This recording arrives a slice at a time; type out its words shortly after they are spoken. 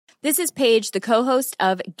This is Paige, the co-host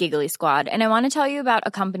of Giggly Squad, and I want to tell you about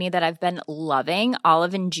a company that I've been loving,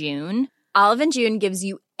 Olive & June. Olive & June gives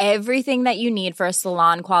you everything that you need for a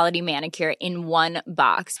salon-quality manicure in one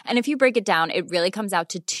box. And if you break it down, it really comes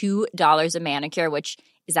out to $2 a manicure, which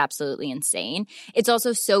is absolutely insane. It's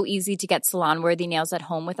also so easy to get salon-worthy nails at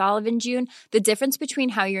home with Olive & June. The difference between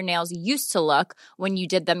how your nails used to look when you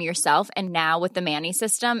did them yourself and now with the Mani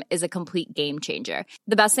system is a complete game changer.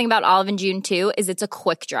 The best thing about Olive & June, too, is it's a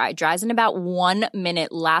quick dry. Dries in about 1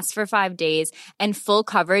 minute, lasts for 5 days, and full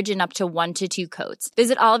coverage in up to 1 to 2 coats.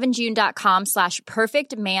 Visit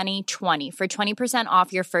oliveandjune.com/perfectmani20 for 20%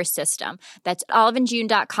 off your first system. That's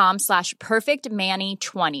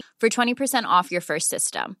oliveandjune.com/perfectmani20 for 20% off your first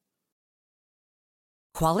system.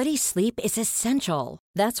 Quality sleep is essential.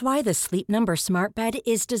 That's why the Sleep Number Smart Bed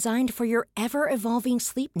is designed for your ever-evolving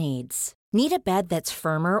sleep needs. Need a bed that's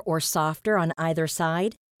firmer or softer on either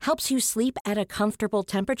side? Helps you sleep at a comfortable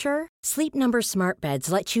temperature? Sleep Number Smart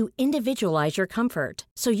Beds let you individualize your comfort,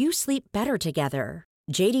 so you sleep better together.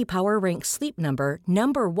 J.D. Power ranks Sleep Number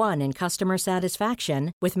number 1 in customer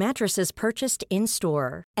satisfaction with mattresses purchased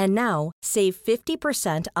in-store. And now, save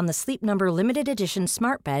 50% on the Sleep Number Limited Edition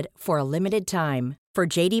Smart Bed for a limited time. For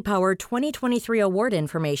J.D. Power 2023 award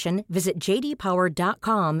information, visit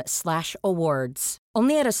jdpower.com/awards.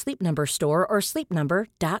 Only at a Sleep Number store or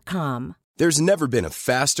sleepnumber.com. There's never been a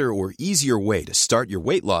faster or easier way to start your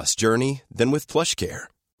weight loss journey than with PlushCare.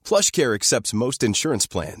 PlushCare accepts most insurance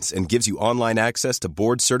plans and gives you online access to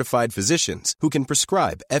board-certified physicians who can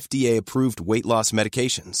prescribe FDA-approved weight loss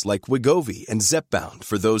medications like Wegovy and Zepbound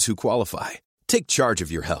for those who qualify. Take charge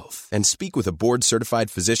of your health and speak with a board-certified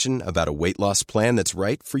physician about a weight loss plan that's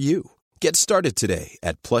right for you. Get started today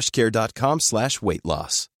at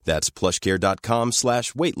plushcare.com/weight-loss. That's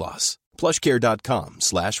plushcare.com/weight-loss.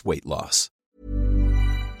 plushcare.com/weight-loss.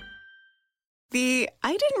 The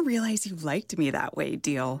 "I didn't realize you liked me that way"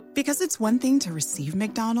 deal. Because it's one thing to receive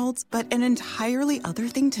McDonald's, but an entirely other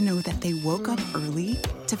thing to know that they woke up early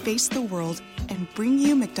to face the world and bring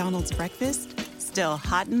you McDonald's breakfast still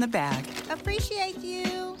hot in the bag. Appreciate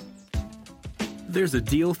you. There's a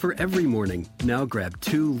deal for every morning. Now grab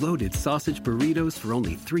 2 loaded sausage burritos for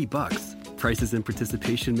only $3. Prices and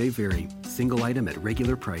participation may vary. Single item at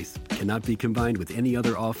regular price. Cannot be combined with any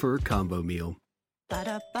other offer or combo meal.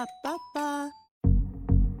 Ba-da-ba-ba-ba.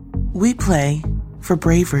 We play for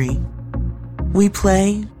bravery. We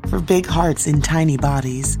play for big hearts in tiny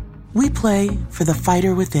bodies. We play for the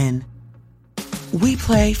fighter within. We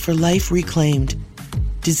play for life reclaimed,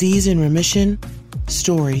 disease in remission,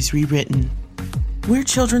 stories rewritten. We're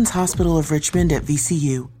Children's Hospital of Richmond at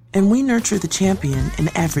VCU, and we nurture the champion in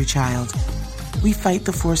every child. We fight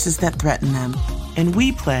the forces that threaten them, and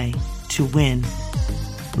we play to win.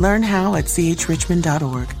 Learn how at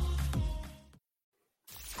chrichmond.org.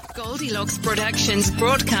 Goldilocks Productions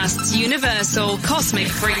broadcasts universal cosmic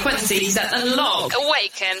frequencies that unlock,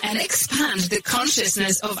 awaken, and expand the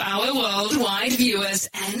consciousness of our worldwide viewers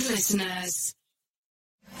and listeners.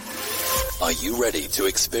 Are you ready to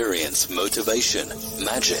experience motivation,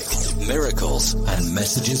 magic, miracles, and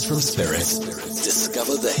messages from Spirit?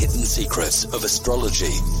 Discover the hidden secrets of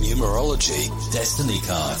astrology, numerology, destiny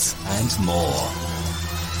cards, and more.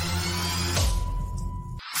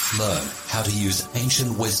 Learn how to use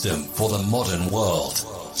ancient wisdom for the modern world.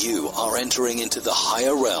 You are entering into the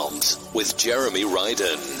higher realms with Jeremy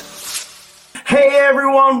Ryden. Hey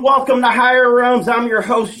everyone, welcome to Higher Realms. I'm your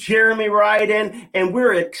host, Jeremy Ryden, and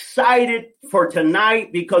we're excited for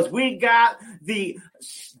tonight because we got the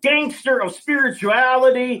gangster of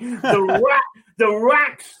spirituality, the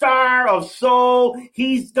rock star of soul.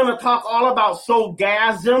 He's going to talk all about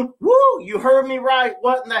soulgasm. Woo, you heard me right.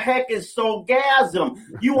 What in the heck is soulgasm?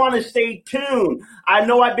 You want to stay tuned. I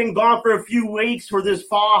know I've been gone for a few weeks for this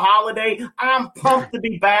fall holiday. I'm pumped to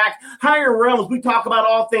be back. Higher Realms, we talk about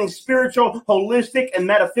all things spiritual, holistic, and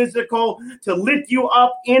metaphysical to lift you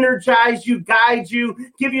up, energize you, guide you,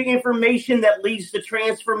 give you information that leads to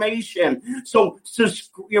transformation. So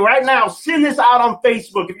right now, send this out on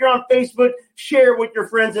Facebook. If you're on Facebook, share with your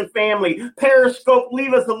friends and family. Periscope,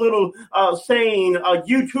 leave us a little saying.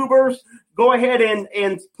 YouTubers, go ahead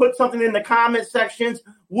and put something in the comment sections.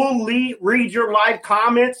 We'll read your live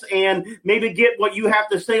comments and maybe get what you have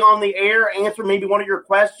to say on the air, answer maybe one of your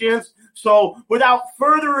questions. So without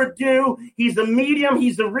further ado, he's a medium,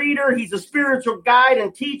 he's a reader, he's a spiritual guide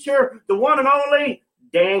and teacher, the one and only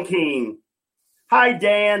Dan King. Hi,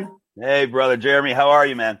 Dan. Hey, brother Jeremy. How are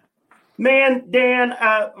you, man? Man, Dan,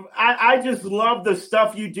 I just love the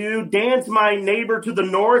stuff you do. Dan's my neighbor to the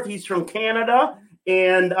north. He's from Canada.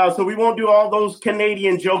 And so we won't do all those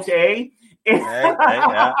Canadian jokes, eh?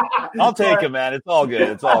 Yeah. I'll take him, man. It's all good.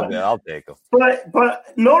 It's all good. I'll take him.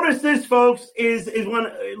 But notice this, folks, is when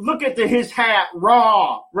look at his hat,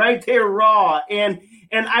 raw, right there, raw. And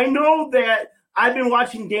I know that I've been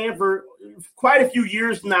watching Dan for quite a few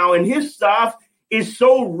years now, and his stuff is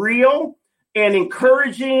so real and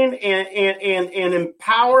encouraging and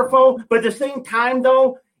powerful. But at the same time,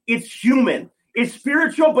 though, it's human. It's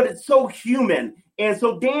spiritual, but it's so human. And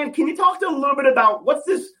so, Dan, can you talk to a little bit about what's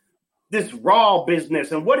this raw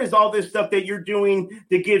business and what is all this stuff that you're doing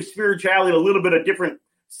to give spirituality a little bit of different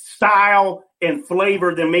style and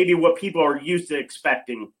flavor than maybe what people are used to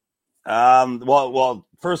expecting? Well,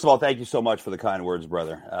 first of all, thank you so much for the kind words,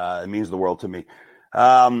 brother. It means the world to me.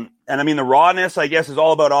 And I mean, the rawness, I guess, is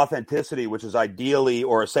all about authenticity, which is ideally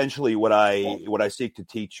or essentially what I seek to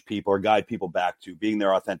teach people or guide people back to, being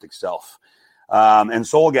their authentic self. And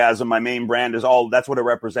Soulgasm, my main brand, that's what it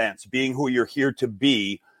represents, being who you're here to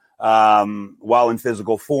be while in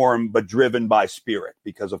physical form, but driven by spirit.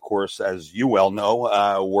 Because, of course, as you well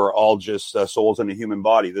know, we're all just souls in a human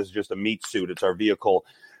body. This is just a meat suit. It's our vehicle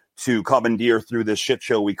to commandeer through this shit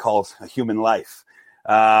show we call a human life.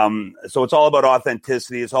 So it's all about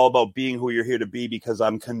authenticity. It's all about being who you're here to be, because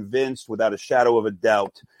I'm convinced without a shadow of a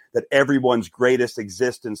doubt that everyone's greatest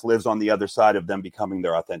existence lives on the other side of them becoming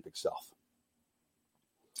their authentic self.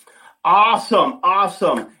 Awesome.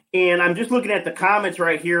 And I'm just looking at the comments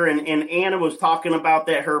right here, and Anna was talking about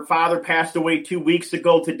that her father passed away 2 weeks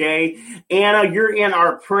ago today. Anna, you're in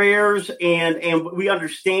our prayers, and we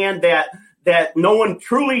understand that no one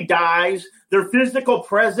truly dies. Their physical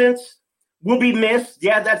presence will be missed.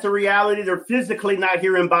 Yeah, that's a reality. They're physically not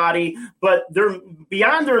here in body, but they're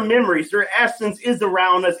beyond their memories. Their essence is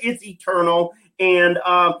around us. It's eternal. And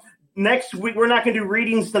next week, we're not going to do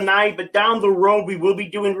readings tonight, but down the road, we will be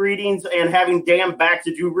doing readings and having Dan back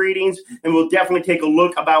to do readings. And we'll definitely take a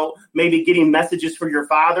look about maybe getting messages for your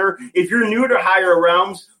father. If you're new to Higher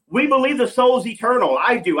Realms, we believe the soul is eternal.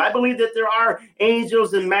 I do. I believe that there are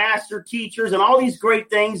angels and master teachers and all these great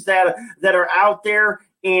things that are out there.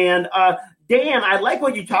 And Dan, I like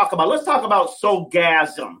what you talk about. Let's talk about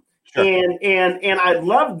Soulgasm. Sure. And I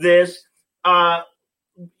love this. What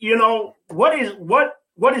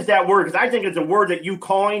is that word? Because I think it's a word that you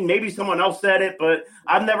coined. Maybe someone else said it, but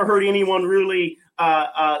I've never heard anyone really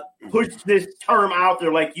push this term out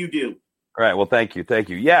there like you do. All right. Well, thank you.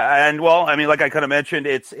 Yeah. And well, I mean, like I kind of mentioned,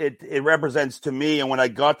 it represents to me, and when I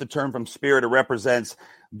got the term from spirit, it represents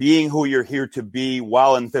being who you're here to be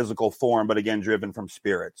while in physical form, but again, driven from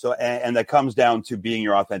spirit. So, and that comes down to being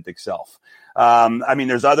your authentic self. I mean,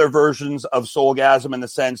 there's other versions of Soulgasm in the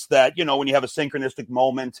sense that, when you have a synchronistic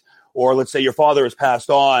moment, or let's say your father has passed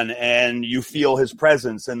on and you feel his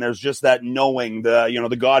presence and there's just that knowing,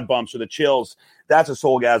 the God bumps or the chills, that's a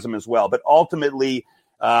Soulgasm as well. But ultimately,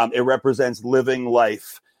 it represents living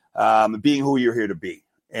life, being who you're here to be,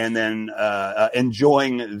 and then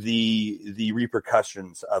enjoying the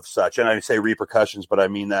repercussions of such. And I say repercussions, but I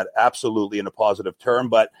mean that absolutely in a positive term.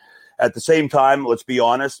 But at the same time, let's be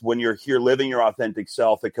honest, when you're here living your authentic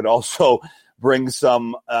self, it could also bring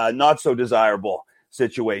some not so desirable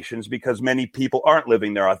situations, because many people aren't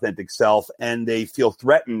living their authentic self and they feel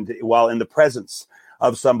threatened while in the presence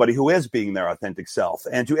of somebody who is being their authentic self.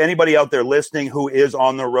 And to anybody out there listening who is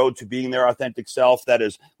on the road to being their authentic self, that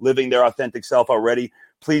is living their authentic self already,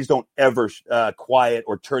 please don't ever quiet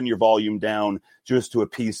or turn your volume down just to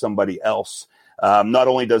appease somebody else. Not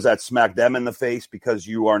only does that smack them in the face because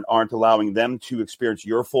you aren't allowing them to experience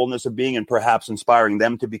your fullness of being and perhaps inspiring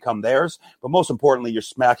them to become theirs, but most importantly, you're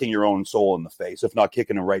smacking your own soul in the face, if not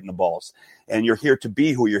kicking it right in the balls. And you're here to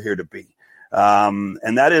be who you're here to be.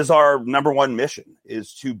 And that is our number one mission,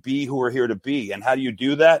 is to be who we're here to be. And how do you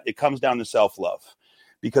do that? It comes down to self-love.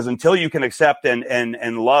 Because until you can accept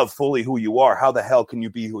and love fully who you are, how the hell can you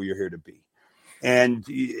be who you're here to be? And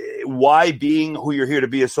why being who you're here to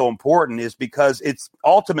be is so important is because it's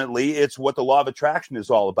what the law of attraction is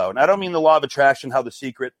all about. And I don't mean the law of attraction, how The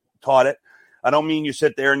Secret taught it. I don't mean you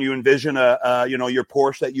sit there and you envision your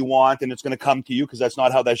Porsche that you want and it's going to come to you, because that's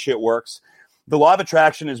not how that shit works. The law of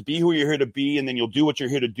attraction is be who you're here to be, and then you'll do what you're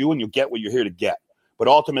here to do, and you'll get what you're here to get. But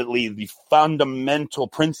ultimately, the fundamental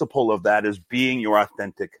principle of that is being your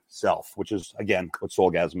authentic self, which is, again, what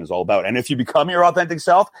Soulgasm is all about. And if you become your authentic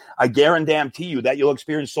self, I guarantee you that you'll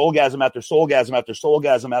experience Soulgasm after Soulgasm after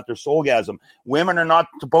Soulgasm after Soulgasm. Women are not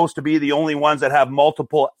supposed to be the only ones that have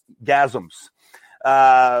multiple gasms.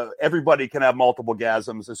 Everybody can have multiple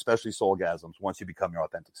gasms, especially Soulgasms, once you become your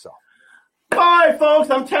authentic self. All right, folks,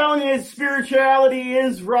 I'm telling you, spirituality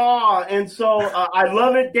is raw. And so I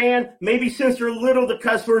love it, Dan. Maybe censor a little the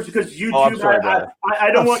cuss words because YouTube. Oh, I'm sorry, brother.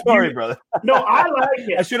 I don't want sorry, you. Brother. No, I like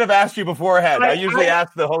it. I should have asked you beforehand. I usually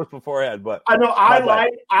ask the host beforehand, but I know I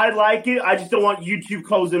like it. I just don't want YouTube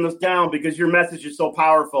closing us down because your message is so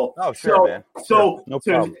powerful. Oh, sure, man. So, no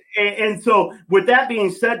problem. And so with that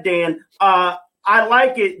being said, Dan, I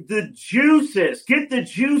like it. The juices. Get the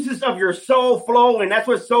juices of your soul flowing. That's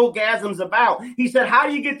what Soulgasm's about. He said, how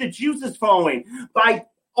do you get the juices flowing? By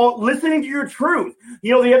listening to your truth.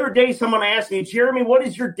 You know, the other day someone asked me, Jeremy, what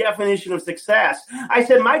is your definition of success? I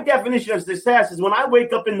said, my definition of success is when I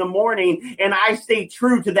wake up in the morning and I stay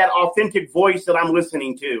true to that authentic voice that I'm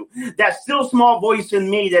listening to. That still small voice in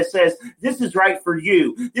me that says, this is right for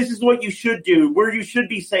you. This is what you should do, where you should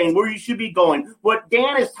be saying, where you should be going. What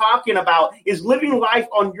Dan is talking about is living life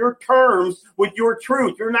on your terms with your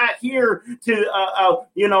truth. You're not here to,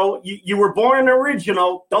 you were born an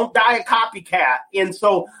original. Don't die a copycat. And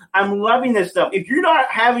so I'm loving this stuff. If you're not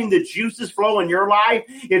having the juices flow in your life,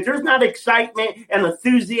 if there's not excitement and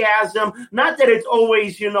enthusiasm, not that it's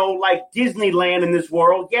always, like Disneyland in this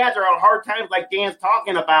world. Yeah, there are hard times like Dan's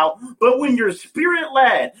talking about, but when you're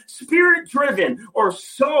spirit-led, spirit-driven, or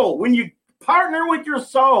soul, when you partner with your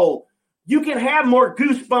soul, you can have more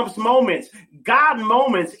goosebumps moments, God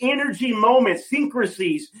moments, energy moments,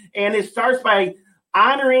 syncrasies, and it starts by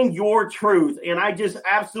honoring your truth. And I just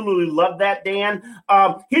absolutely love that, Dan.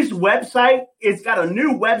 His website, it's got a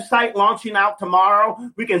new website launching out tomorrow.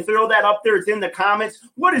 We can throw that up there. It's in the comments.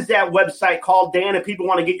 What is that website called, Dan, if people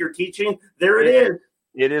want to get your teaching? There it is.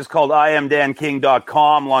 It is called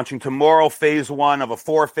IamDanKing.com, launching tomorrow, phase 1 of a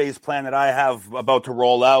 4-phase plan that I have about to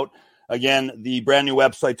roll out. Again, the brand new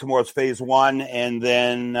website tomorrow is phase 1. And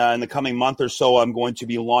then in the coming month or so, I'm going to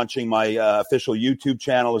be launching my official YouTube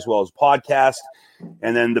channel as well as podcast.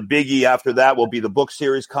 And then the biggie after that will be the book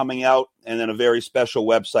series coming out, and then a very special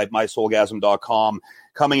website, mysoulgasm.com,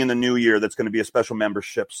 coming in the new year. That's going to be a special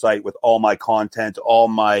membership site with all my content, all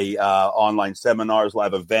my online seminars,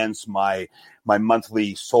 live events, my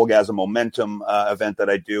monthly Soulgasm Momentum event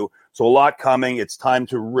that I do. So a lot coming. It's time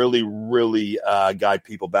to really, really guide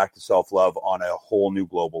people back to self-love on a whole new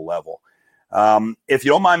global level. If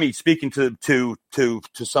you don't mind me speaking to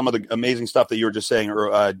some of the amazing stuff that you were just saying,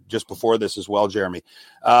 or just before this as well, Jeremy,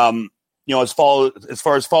 as far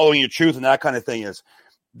as following your truth and that kind of thing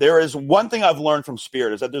there is one thing I've learned from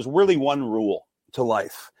Spirit is that there's really one rule to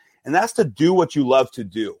life, and that's to do what you love to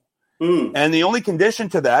do. And the only condition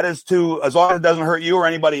to that is as long as it doesn't hurt you or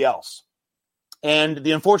anybody else. And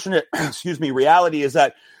the unfortunate, reality is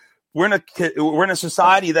that we're in a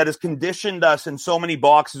society that has conditioned us in so many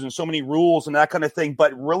boxes and so many rules and that kind of thing.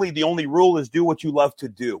 But really, the only rule is do what you love to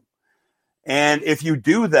do. And if you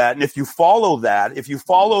do that, and if you follow that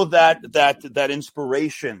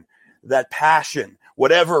inspiration, that passion,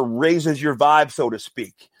 whatever raises your vibe, so to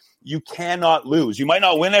speak, you cannot lose. You might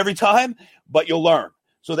not win every time, but you'll learn.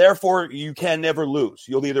 So therefore, you can never lose.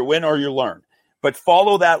 You'll either win or you'll learn. But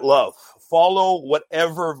follow that love. Follow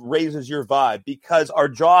whatever raises your vibe, because our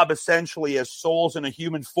job essentially as souls in a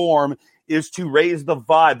human form is to raise the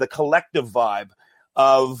vibe, the collective vibe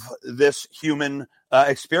of this human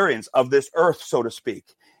experience, of this earth, so to speak.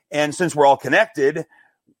 And since we're all connected,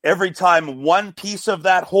 every time one piece of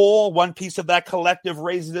that whole, one piece of that collective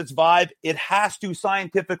raises its vibe, it has to,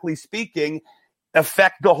 scientifically speaking,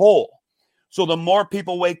 affect the whole. So the more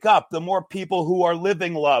people wake up, the more people who are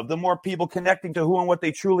living love, the more people connecting to who and what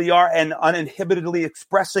they truly are and uninhibitedly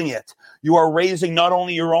expressing it, you are raising not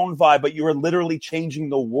only your own vibe, but you are literally changing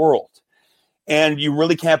the world. And you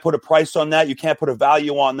really can't put a price on that. You can't put a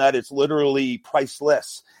value on that. It's literally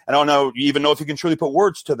priceless. I don't know, you even know if you can truly put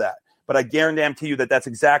words to that. But I guarantee you that that's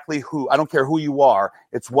exactly I don't care who you are,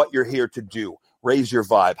 it's what you're here to do. Raise your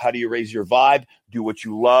vibe. How do you raise your vibe? Do what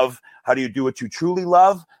you love. How do you do what you truly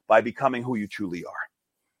love? By becoming who you truly are.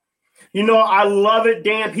 I love it,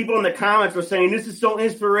 Dan. People in the comments were saying, this is so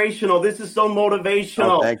inspirational. This is so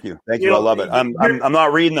motivational. Oh, thank you. Thank you. I love it. I'm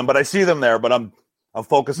not reading them, but I see them there, but I'm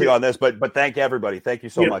focusing on this, but thank everybody. Thank you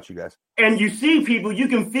so much, you guys. And you see people, you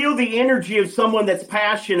can feel the energy of someone that's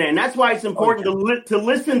passionate. And that's why it's important to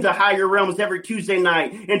listen to Higher Realms every Tuesday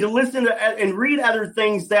night, and to listen to and read other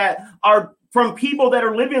things that are from people that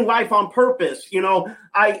are living life on purpose.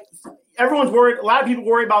 Everyone's worried. A lot of people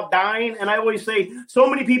worry about dying. And I always say so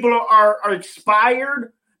many people are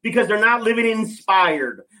expired because they're not living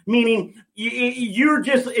inspired, meaning you're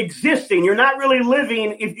just existing. You're not really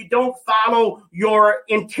living if you don't follow your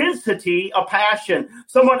intensity of passion.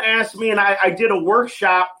 Someone asked me, and I did a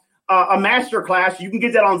workshop a master class. You can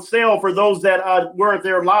get that on sale for those that weren't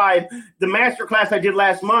there live. The master class I did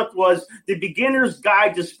last month was the Beginner's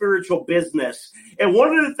Guide to Spiritual Business. And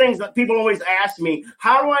one of the things that people always ask me,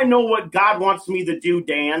 how do I know what God wants me to do,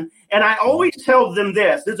 Dan? And I always tell them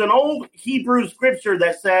this. There's an old Hebrew scripture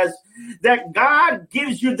that says that God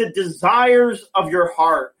gives you the desires of your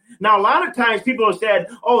heart. Now, a lot of times people have said,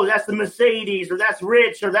 oh, that's the Mercedes, or that's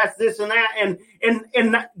rich, or that's this and that. And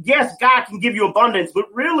yes, God can give you abundance,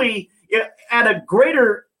 but really at a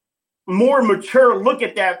greater, more mature look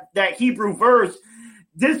at that Hebrew verse,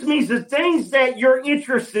 this means the things that you're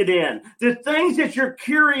interested in, the things that you're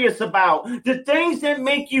curious about, the things that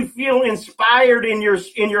make you feel inspired in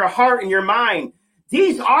your heart and your mind,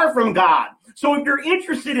 these are from God. So if you're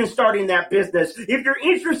interested in starting that business, if you're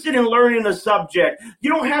interested in learning the subject,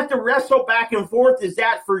 you don't have to wrestle back and forth. Is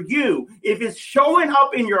that for you? If it's showing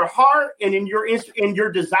up in your heart and in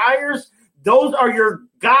your desires, those are your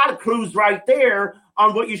God clues right there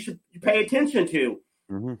on what you should pay attention to.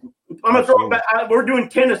 Mm-hmm. I'm going to throw it back. We're doing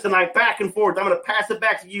tennis tonight, back and forth. I'm going to pass it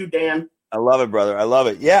back to you, Dan. I love it, brother. I love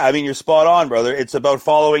it. Yeah, I mean, you're spot on, brother. It's about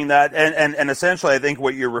following that. And essentially, I think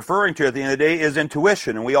what you're referring to at the end of the day is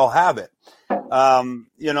intuition, and we all have it.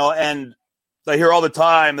 And I hear all the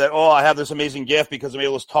time that, oh, I have this amazing gift because I'm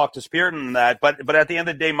able to talk to spirit and that. But at the end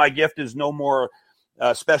of the day, my gift is no more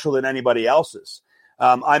special than anybody else's.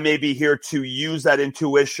 I may be here to use that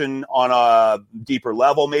intuition on a deeper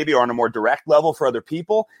level, maybe, or on a more direct level for other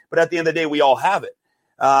people. But at the end of the day, we all have it.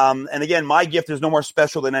 And again, my gift is no more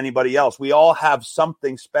special than anybody else. We all have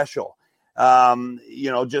something special.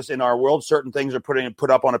 Just in our world, certain things are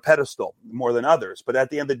put up on a pedestal more than others. But at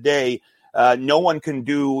the end of the day, no one can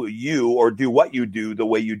do you or do what you do the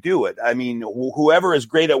way you do it. I mean, whoever is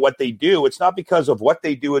great at what they do, it's not because of what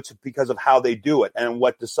they do, it's because of how they do it. And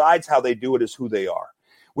what decides how they do it is who they are,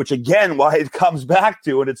 which again, why it comes back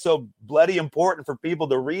to, and it's so bloody important for people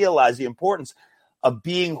to realize the importance of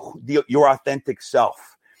being your authentic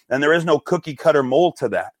self. And there is no cookie cutter mold to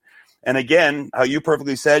that. And again, how you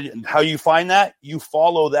perfectly said, how you find that, you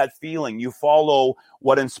follow that feeling. You follow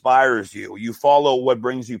what inspires you. You follow what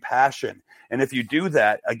brings you passion. And if you do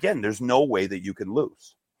that, again, there's no way that you can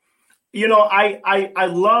lose. You know, I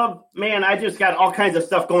love, man, I just got all kinds of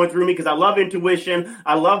stuff going through me because I love intuition.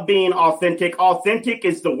 I love being authentic. Authentic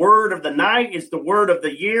is the word of the night. It's the word of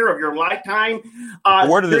the year, of your lifetime. The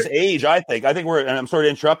word of this age, I think we're, and I'm sorry to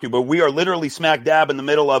interrupt you, but we are literally smack dab in the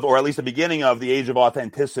middle of, or at least the beginning of, the age of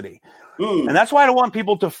authenticity. And that's why I don't want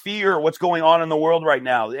people to fear what's going on in the world right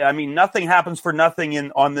now. I mean, nothing happens for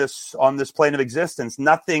nothing on this plane of existence.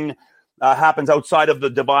 Nothing happens outside of the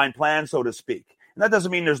divine plan, so to speak. And that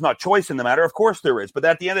doesn't mean there's not choice in the matter. Of course there is. But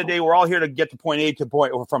at the end of the day, we're all here to get to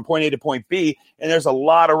from point A to point B. And there's a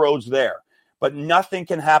lot of roads there. But nothing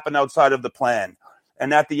can happen outside of the plan.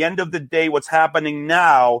 And at the end of the day, what's happening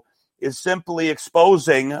now is simply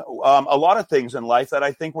exposing a lot of things in life that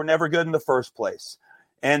I think were never good in the first place.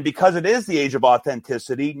 And because it is the age of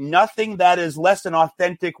authenticity, nothing that is less than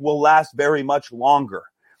authentic will last very much longer.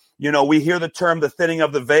 You know, we hear the term the thinning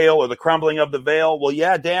of the veil or the crumbling of the veil. Well,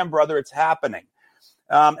 yeah, damn, brother, it's happening.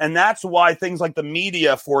 And that's why things like the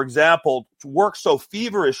media, for example, work so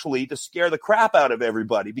feverishly to scare the crap out of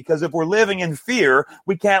everybody. Because if we're living in fear,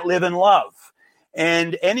 we can't live in love.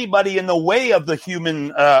 And anybody in the way of the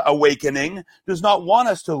human awakening does not want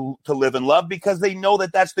us to live in love because they know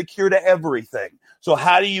that that's the cure to everything. So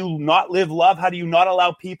how do you not live love? How do you not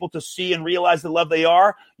allow people to see and realize the love they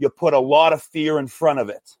are? You put a lot of fear in front of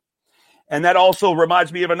it. And that also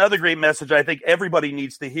reminds me of another great message I think everybody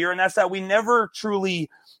needs to hear, and that's that we never truly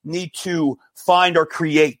need to find or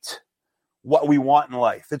create what we want in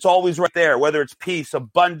life. It's always right there, whether it's peace,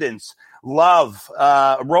 abundance, love,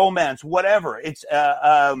 romance, whatever. It's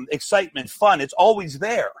excitement, fun. It's always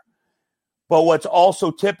there. But what's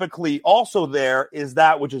also typically also there is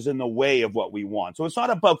that which is in the way of what we want. So it's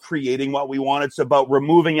not about creating what we want. It's about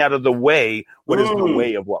removing out of the way what is in the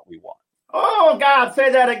way of what we want. Oh, God, say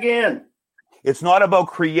that again. It's not about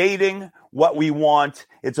creating what we want.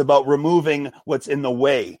 It's about removing what's in the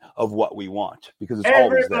way of what we want, because it's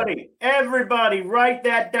always there. Everybody, write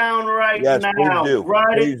that down right yes, now. Please do.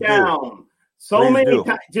 Write please it down. Do. So please many do.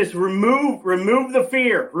 times, just remove the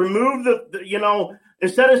fear. Remove the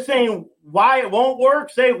instead of saying why it won't work,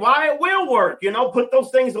 say why it will work. Put those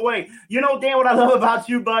things away. Dan, what I love about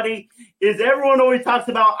you, buddy, is everyone always talks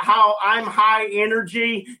about how I'm high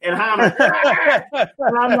energy and how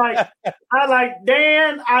I'm like,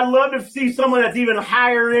 Dan, I love to see someone that's even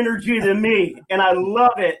higher energy than me. And I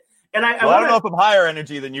love it. And I don't know if I'm higher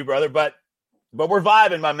energy than you, brother, but we're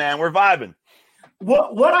vibing, my man. We're vibing.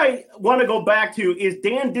 What I want to go back to is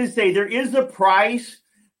Dan did say there is a price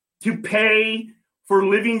to pay for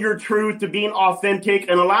living your truth, to being authentic.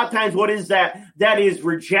 And a lot of times, what is that? That is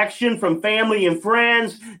rejection from family and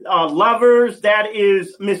friends, lovers. That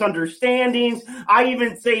is misunderstandings. I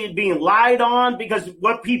even say being lied on, because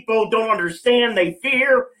what people don't understand, they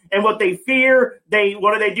fear. And what they fear,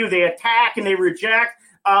 what do? They attack and they reject.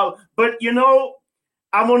 But, you know,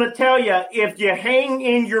 I'm going to tell you, if you hang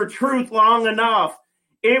in your truth long enough,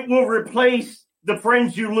 it will replace the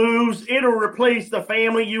friends you lose. It'll replace the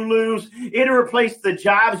family you lose. It'll replace the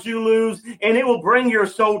jobs you lose. And it will bring your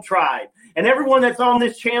soul tribe. And everyone that's on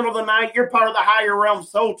this channel tonight, you're part of the Higher Realm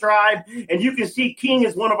Soul Tribe. And you can see King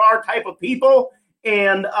is one of our type of people.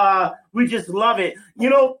 And we just love it. You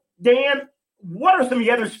know, Dan, what are some of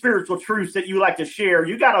the other spiritual truths that you like to share?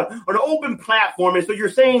 You got an open platform. And so you're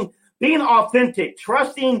saying being authentic,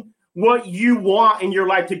 trusting what you want in your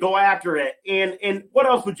life to go after it. And what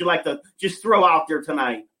else would you like to just throw out there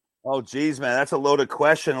tonight? Oh, geez, man, that's a loaded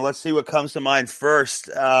question. Let's see what comes to mind first.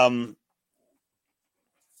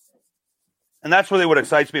 And that's really what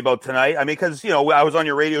excites me about tonight. I mean, because, you know, I was on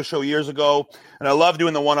your radio show years ago, and I love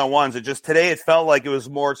doing the one-on-ones. It just today it felt like it was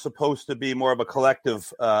more supposed to be more of a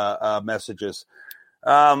collective messages.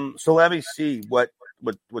 So let me see what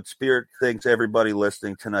Spirit thinks everybody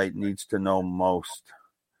listening tonight needs to know most.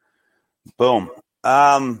 Boom.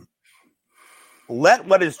 Let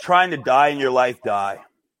what is trying to die in your life die.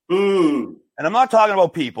 And I'm not talking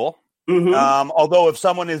about people. Although if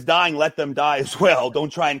someone is dying, let them die as well.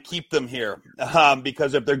 Don't try and keep them here,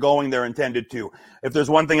 because if they're going, they're intended to. If there's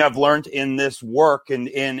one thing I've learned in this work and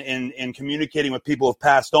in communicating with people who have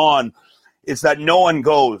passed on, it's that no one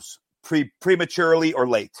goes prematurely or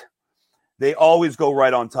late. They always go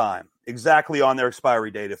right on time, exactly on their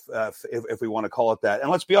expiry date, if we want to call it that. And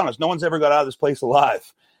let's be honest, no one's ever got out of this place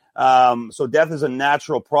alive. So death is a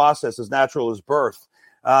natural process, as natural as birth.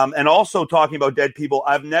 And also talking about dead people,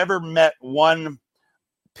 I've never met one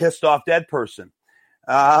pissed off dead person.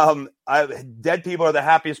 Dead people are the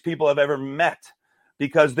happiest people I've ever met,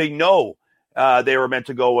 because they know they were meant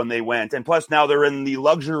to go when they went. And plus now they're in the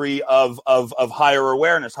luxury of higher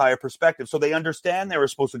awareness, higher perspective. So they understand they were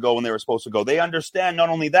supposed to go when they were supposed to go. They understand not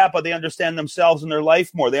only that, but they understand themselves and their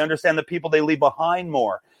life more. They understand the people they leave behind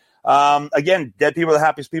more. Again, dead people are the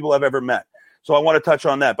happiest people I've ever met. So I want to touch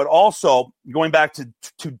on that. But also, going back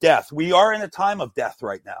to death, we are in a time of death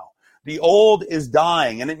right now. The old is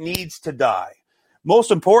dying, and it needs to die.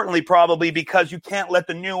 Most importantly, probably because you can't let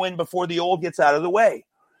the new in before the old gets out of the way.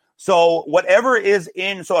 So whatever is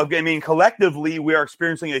in, so I mean, collectively, we are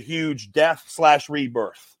experiencing a huge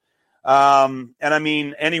death/rebirth. And I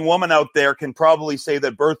mean, any woman out there can probably say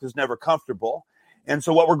that birth is never comfortable. And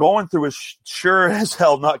so what we're going through is sure as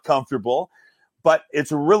hell not comfortable. But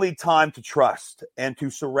it's really time to trust and to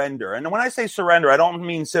surrender. And when I say surrender, I don't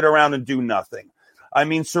mean sit around and do nothing. I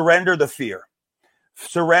mean surrender the fear.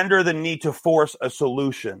 Surrender the need to force a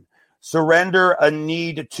solution. Surrender a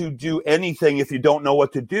need to do anything if you don't know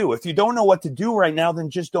what to do. If you don't know what to do right now, then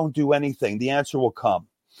just don't do anything. The answer will come.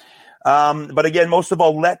 But again, most of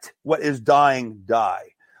all, let what is dying die.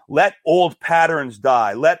 Let old patterns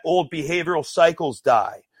die. Let old behavioral cycles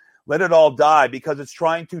die. Let it all die, because it's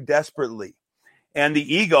trying to desperately. And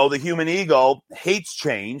the ego, the human ego, hates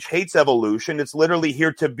change, hates evolution. It's literally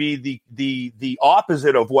here to be the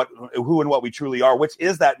opposite of who and what we truly are, which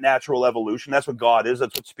is that natural evolution. That's what God is.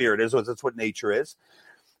 That's what spirit is. That's what nature is.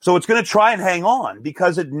 So it's going to try and hang on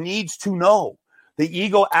because it needs to know. The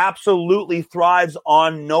ego absolutely thrives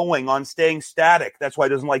on knowing, on staying static. That's why it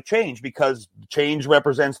doesn't like change, because change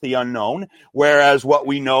represents the unknown, whereas what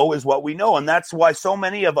we know is what we know. And that's why so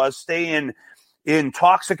many of us stay in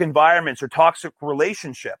toxic environments or toxic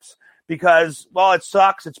relationships, because, well, it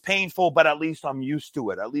sucks, it's painful, but at least I'm used to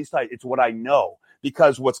it. At least it's what I know,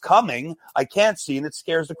 because what's coming, I can't see, and it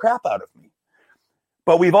scares the crap out of me.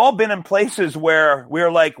 But we've all been in places where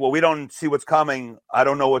we're like, well, we don't see what's coming. I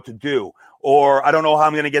don't know what to do, or I don't know how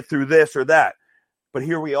I'm going to get through this or that. But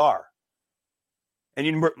here we are.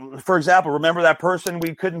 And for example, remember that person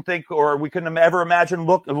we couldn't think, or we couldn't ever imagine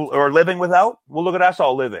living without? Well, look at us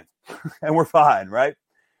all living, and we're fine, right?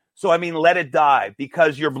 So, I mean, let it die,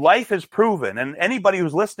 because your life has proven, and anybody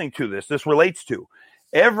who's listening to this relates to,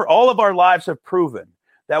 all of our lives have proven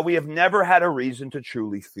that we have never had a reason to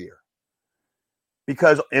truly fear.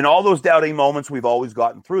 Because in all those doubting moments, we've always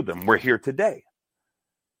gotten through them. We're here today.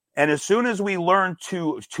 And as soon as we learn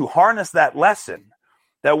to harness that lesson,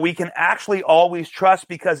 that we can actually always trust,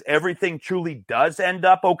 because everything truly does end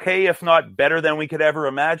up okay, if not better than we could ever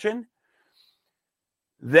imagine,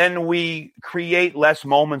 then we create less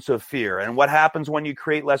moments of fear. And what happens when you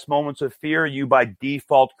create less moments of fear? You by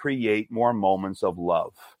default create more moments of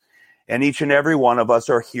love. And each and every one of us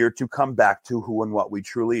are here to come back to who and what we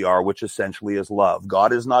truly are, which essentially is love.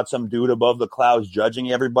 God is not some dude above the clouds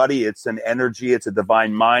judging everybody. It's an energy. It's a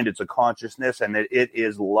divine mind. It's a consciousness, and it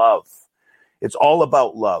is love. It's all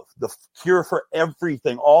about love. The cure for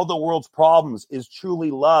everything, all the world's problems, is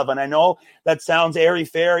truly love. And I know that sounds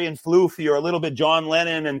airy-fairy and floofy or a little bit John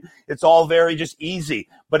Lennon, and it's all very just easy.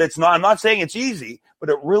 But it's not. I'm not saying it's easy, but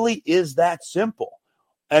it really is that simple.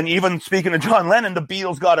 And even speaking of John Lennon, the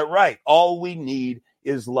Beatles got it right. All we need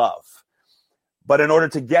is love. But in order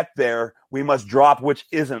to get there, we must drop which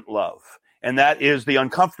isn't love. And that is the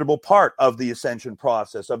uncomfortable part of the ascension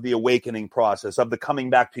process, of the awakening process, of the coming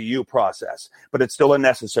back to you process. But it's still a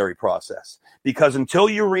necessary process. Because until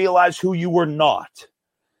you realize who you were not,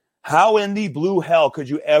 how in the blue hell could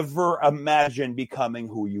you ever imagine becoming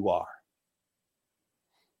who you are?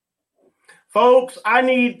 Folks,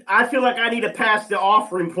 I feel like I need to pass the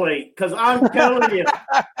offering plate, because I'm telling you,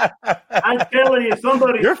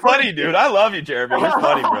 somebody. You're funny, dude. I love you, Jeremy. You're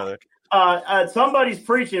funny, brother. Somebody's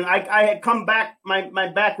preaching. I had come back. My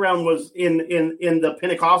background was in the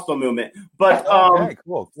Pentecostal movement, but okay,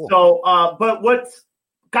 cool. So, but what's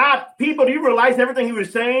God? People, do you realize everything he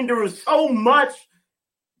was saying? There was so much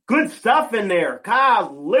good stuff in there.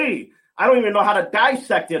 Golly. I don't even know how to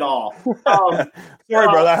dissect it all. Sorry,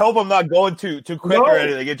 brother. I hope I'm not going too quick or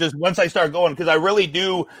anything. It just, once I start going, because I really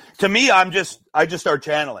do. To me, I just start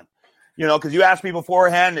channeling. You know, because you asked me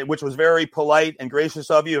beforehand, which was very polite and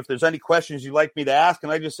gracious of you, if there's any questions you'd like me to ask,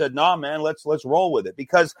 and I just said, "Nah, man, let's roll with it,"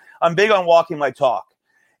 because I'm big on walking my talk.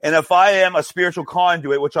 And if I am a spiritual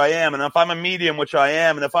conduit, which I am, and if I'm a medium, which I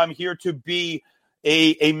am, and if I'm here to be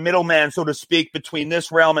a middleman, so to speak, between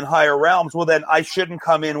this realm and higher realms, well, then I shouldn't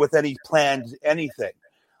come in with any planned anything.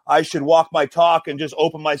 I should walk my talk and just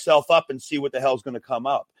open myself up and see what the hell's going to come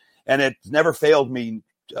up. And it's never failed me,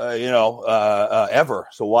 ever.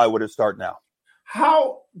 So why would it start now?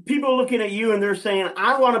 How people looking at you and they're saying,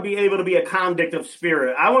 I want to be able to be a conduit of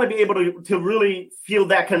spirit. I want to be able to really feel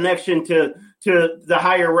that connection to the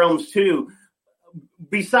higher realms too.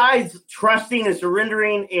 Besides trusting and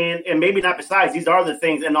surrendering, and maybe not besides, these are the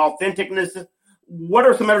things, and authenticness, what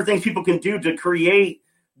are some other things people can do to create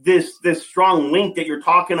this strong link that you're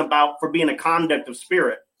talking about for being a conduit of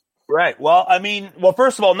spirit? Right. Well, I mean,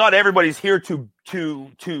 first of all, not everybody's here to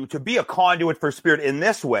be a conduit for spirit in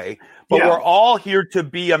this way, but we're all here to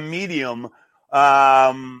be a medium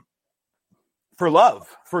for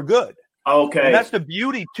love, for good. Okay. And that's the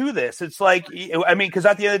beauty to this. It's like, I mean, because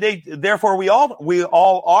at the end of the day, therefore, we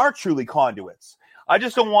all are truly conduits. I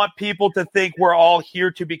just don't want people to think we're all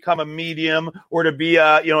here to become a medium or to be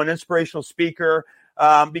an inspirational speaker.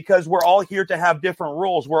 Because we're all here to have different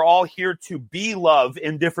roles. We're all here to be love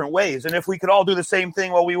in different ways. And if we could all do the same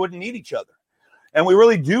thing, well, we wouldn't need each other. And we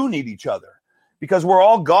really do need each other, because we're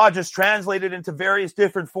all God just translated into various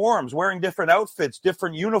different forms, wearing different outfits,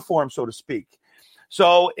 different uniforms, so to speak.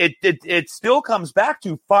 So it still comes back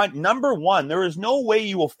to number one, there is no way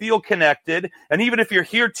you will feel connected. And even if you're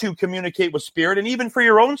here to communicate with spirit, and even for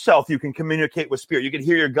your own self, you can communicate with spirit. You can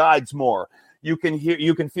hear your guides more. You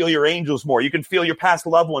can feel your angels more. You can feel your past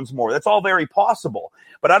loved ones more. That's all very possible.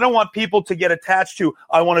 But I don't want people to get attached to,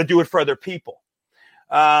 I want to do it for other people.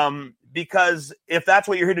 Because if that's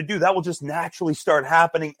what you're here to do, that will just naturally start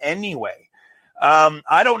happening anyway.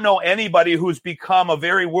 I don't know anybody who's become a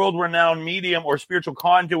very world-renowned medium or spiritual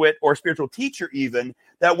conduit or spiritual teacher even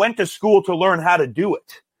that went to school to learn how to do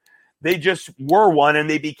it. They just were one, and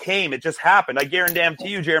they became. It just happened. I guarantee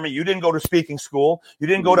you, Jeremy, you didn't go to speaking school. You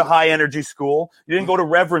didn't go to high energy school. You didn't go to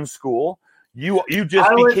reverend school. You just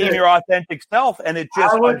became your authentic self, and it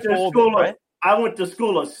just unfolded. Right? I went to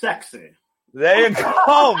school of sexy. There you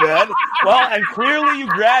go, man. Well, and clearly you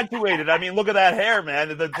graduated. I mean, look at that hair, man.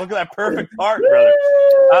 Look at that perfect heart,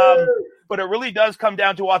 brother. But it really does come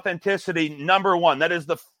down to authenticity, number one. That is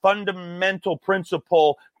the fundamental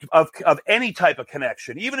principle of any type of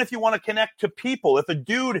connection. Even if you want to connect to people. If a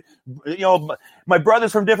dude, my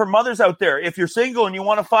brothers from different mothers out there, if you're single and you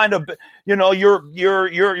want to find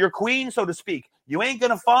your queen, so to speak, you ain't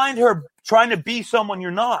going to find her trying to be someone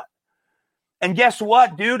you're not. And guess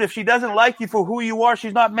what, dude? If she doesn't like you for who you are,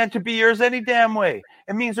 she's not meant to be yours any damn way.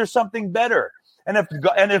 It means there's something better. And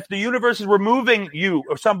if the universe is removing you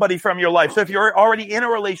or somebody from your life, so if you're already in a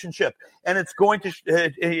relationship and it's going to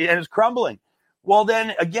and it's crumbling, well,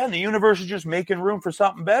 then again, the universe is just making room for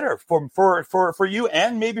something better for you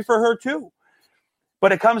and maybe for her too.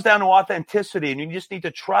 But it comes down to authenticity, and you just need to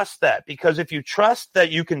trust that, because if you trust that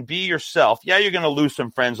you can be yourself, you're going to lose some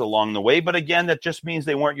friends along the way. But again, that just means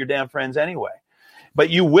they weren't your damn friends anyway. But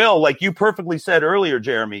you will, like you perfectly said earlier,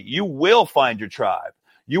 Jeremy, you will find your tribe.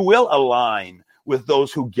 You will align with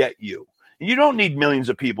those who get you. You don't need millions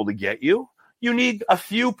of people to get you. You need a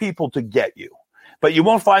few people to get you. But you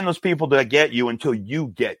won't find those people to get you until you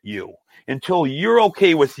get you. Until you're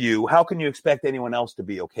okay with you, how can you expect anyone else to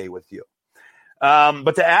be okay with you?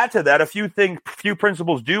 But to add to that, a few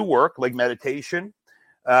principles do work, like meditation,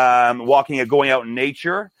 going out in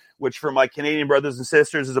nature, which for my Canadian brothers and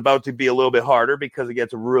sisters is about to be a little bit harder because it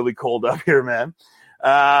gets really cold up here, man.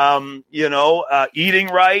 Eating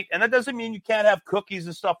right. And that doesn't mean you can't have cookies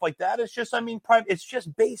and stuff like that. It's just, it's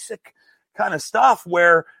just basic kind of stuff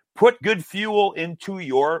where put good fuel into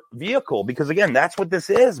your vehicle, because again, that's what this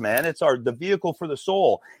is, man. It's the vehicle for the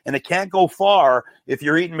soul, and it can't go far if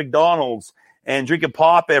you're eating McDonald's and drinking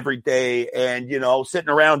pop every day and, sitting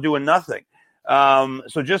around doing nothing.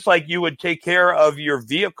 So just like you would take care of your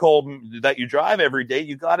vehicle that you drive every day,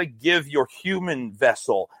 you got to give your human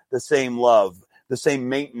vessel the same love, the same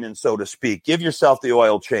maintenance, so to speak. Give yourself the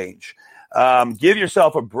oil change. Give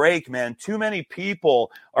yourself a break, man. Too many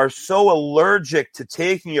people are so allergic to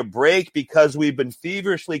taking a break because we've been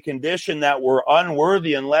feverishly conditioned that we're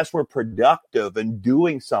unworthy unless we're productive and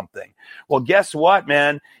doing something. Well, guess what,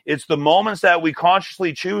 man? It's the moments that we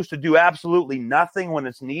consciously choose to do absolutely nothing when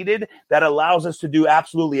it's needed that allows us to do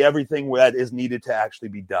absolutely everything that is needed to actually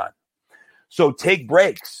be done. So take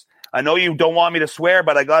breaks. I know you don't want me to swear,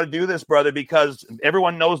 but I got to do this, brother, because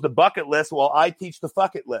everyone knows the bucket list. Well, I teach the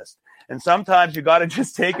fuck it list. And sometimes you got to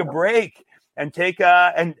just take a break and take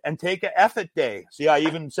a effort day. See, I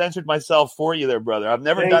even censored myself for you there, brother. I've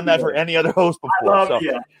never done that for any other host before.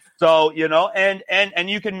 So and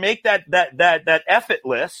you can make that effort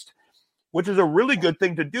list, which is a really good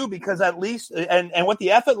thing to do, because at least and what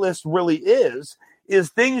the effort list really is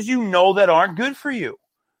things that aren't good for you.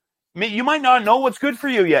 I mean, you might not know what's good for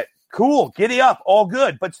you yet. Cool, giddy up, all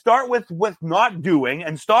good. But start with not doing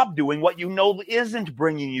and stop doing what you know isn't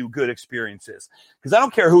bringing you good experiences. Because I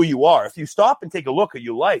don't care who you are. If you stop and take a look at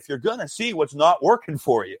your life, you're going to see what's not working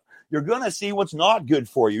for you. You're going to see what's not good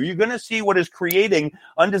for you. You're going to see what is creating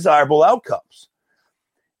undesirable outcomes.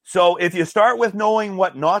 So if you start with knowing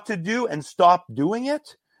what not to do and stop doing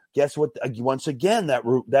it, guess what? Once again,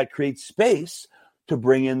 that creates space to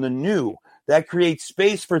bring in the new. That creates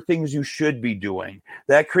space for things you should be doing.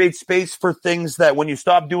 That creates space for things that when you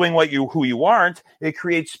stop doing who you aren't, it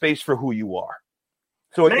creates space for who you are.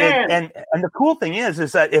 So and the cool thing is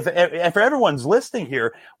that if everyone's listening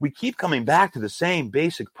here, we keep coming back to the same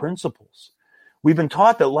basic principles. We've been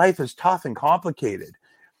taught that life is tough and complicated,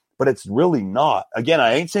 but it's really not. Again,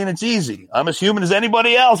 I ain't saying it's easy. I'm as human as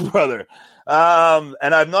anybody else, brother. And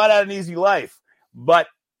I've not had an easy life, but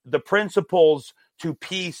the principles to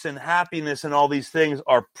peace and happiness and all these things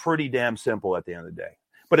are pretty damn simple at the end of the day,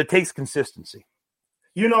 but it takes consistency.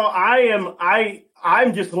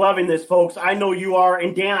 I'm just loving this, folks. I know you are.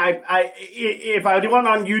 And Dan, if I went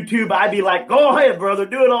on YouTube, I'd be like, go ahead, brother,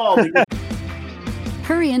 do it all.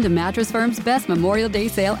 Hurry into Mattress Firm's best Memorial Day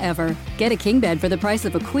sale ever. Get a king bed for the price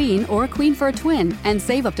of a queen or a queen for a twin and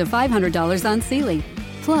save up to $500 on Sealy.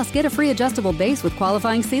 Plus, get a free adjustable base with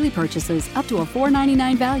qualifying Sealy purchases up to a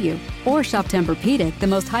 $499 value. Or shop Tempur-Pedic, the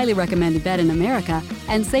most highly recommended bed in America,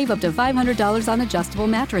 and save up to $500 on adjustable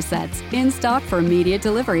mattress sets in stock for immediate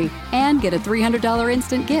delivery. And get a $300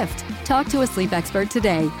 instant gift. Talk to a sleep expert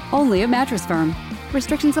today, only at Mattress Firm.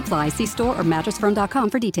 Restrictions apply. See store or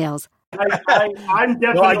mattressfirm.com for details. I'm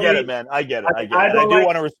definitely. No, I get it, man. I get it. I do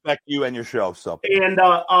want to respect you and your show. So, and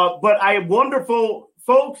but I have wonderful.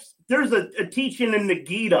 Folks, there's a teaching in the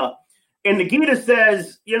Gita, and the Gita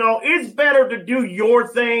says, it's better to do your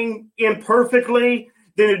thing imperfectly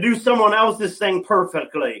than to do someone else's thing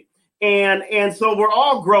perfectly. And so we're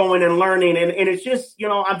all growing and learning, and it's just,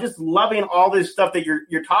 I'm just loving all this stuff that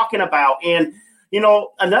you're talking about. And,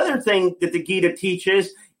 another thing that the Gita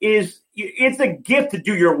teaches is it's a gift to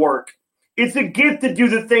do your work. It's a gift to do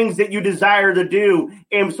the things that you desire to do.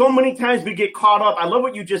 And so many times we get caught up. I love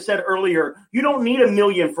what you just said earlier. You don't need a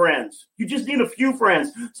million friends. You just need a few friends.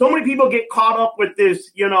 So many people get caught up with this,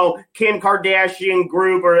 Kim Kardashian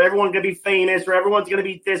group, or everyone's going to be famous, or everyone's going to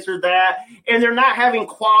be this or that. And they're not having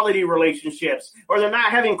quality relationships, or they're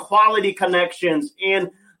not having quality connections. And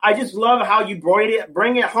I just love how you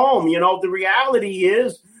bring it home. The reality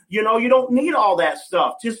is, you don't need all that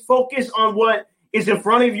stuff. Just focus on what is in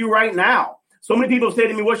front of you right now. So many people say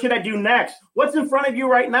to me, what should I do next? What's in front of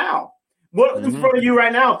you right now? What's in front of you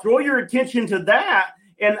right now? Throw your attention to that.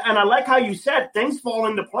 And I like how you said things fall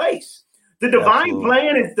into place. The divine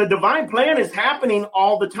plan is happening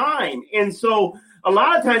all the time. And so a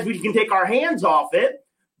lot of times we can take our hands off it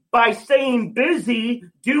by staying busy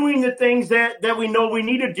doing the things that we know we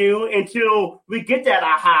need to do until we get that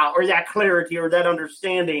aha or that clarity or that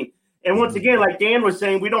understanding. And once again, like Dan was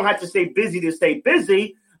saying, we don't have to stay busy to stay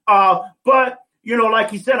busy. But, like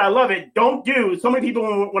he said, I love it. Don't do. So many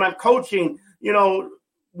people, when I'm coaching,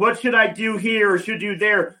 what should I do here or should do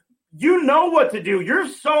there? You know what to do. Your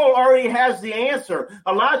soul already has the answer.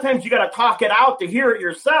 A lot of times you got to talk it out to hear it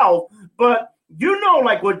yourself. But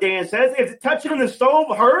like what Dan says, if touching the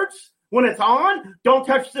stove hurts when it's on, don't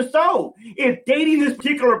touch the stove. If dating this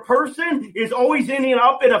particular person is always ending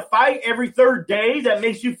up in a fight every third day that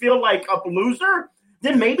makes you feel like a loser,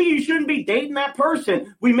 then maybe you shouldn't be dating that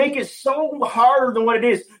person. We make it so harder than what it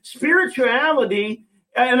is. Spirituality,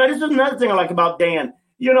 and this is another thing I like about Dan,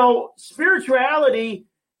 spirituality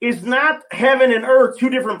is not heaven and earth, two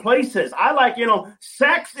different places. I like,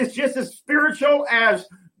 sex is just as spiritual as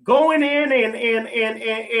going in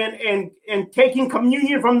and taking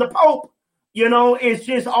communion from the Pope. It's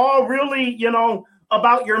just all really,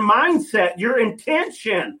 about your mindset, your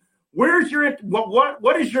intention. Where's your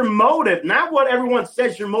what is your motive? Not what everyone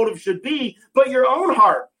says your motive should be, but your own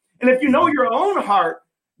heart. And if you know your own heart,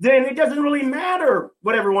 then it doesn't really matter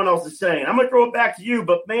what everyone else is saying. I'm gonna throw it back to you,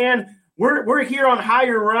 but man, we're here on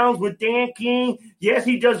Higher Realms with Dan King. Yes,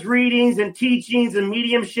 he does readings and teachings and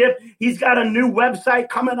mediumship. He's got a new website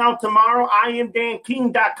coming out tomorrow,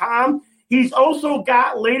 IamDanKing.com. He's also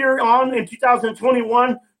got later on in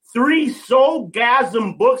 2021 3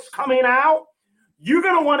 Soulgasm books coming out. You're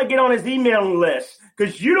going to want to get on his emailing list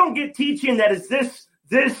because you don't get teaching that is this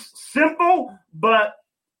simple but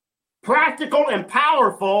practical and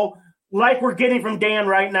powerful like we're getting from Dan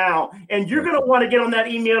right now. And you're going to want to get on that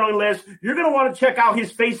emailing list. You're going to want to check out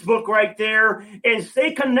his Facebook right there and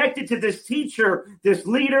stay connected to this teacher, this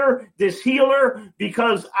leader, this healer,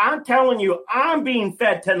 because I'm telling you, I'm being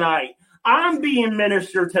fed tonight. I'm being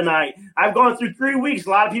ministered tonight. I've gone through 3 weeks. A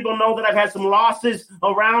lot of people know that I've had some losses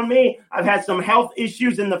around me. I've had some health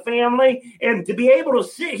issues in the family. And to be able to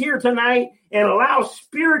sit here tonight and allow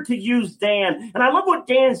Spirit to use Dan. And I love what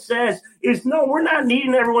Dan says is, no, we're not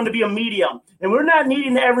needing everyone to be a medium. And we're not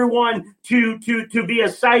needing everyone to be a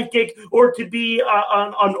psychic or to be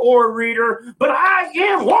an aura reader. But I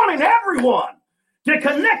am wanting everyone to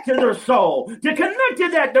connect to their soul, to connect to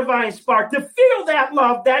that divine spark, to feel that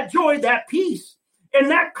love, that joy, that peace.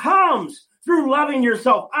 And that comes through loving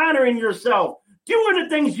yourself, honoring yourself, doing the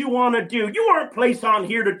things you want to do. You aren't placed on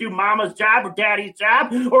here to do mama's job or daddy's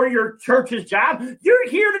job or your church's job. You're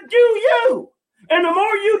here to do you. And the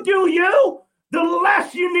more you do you, the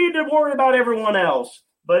less you need to worry about everyone else.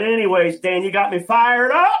 But anyways, Dan, you got me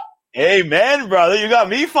fired up. Amen, brother. You got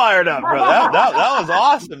me fired up, bro. That was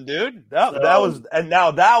awesome, dude. That was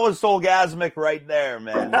soulgasmic right there,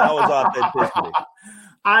 man. That was authenticity.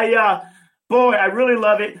 I really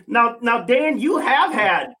love it. Now, Dan, you have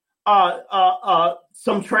had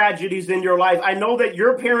some tragedies in your life. I know that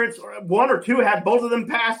your parents, one or two, had both of them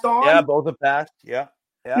passed on. Yeah, both have passed. Yeah,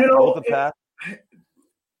 both have passed.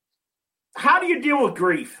 How do you deal with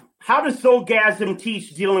grief? How does Soulgasm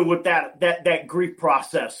teach dealing with that grief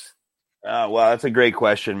process? Well, that's a great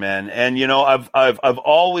question, man. And I've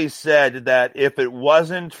always said that if it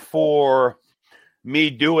wasn't for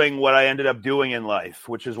me doing what I ended up doing in life,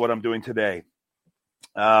 which is what I'm doing today,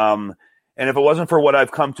 and if it wasn't for what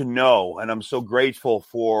I've come to know, and I'm so grateful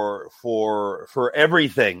for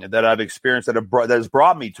everything that I've experienced that has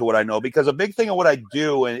brought me to what I know, because a big thing of what I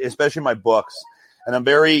do, and especially my books, and I'm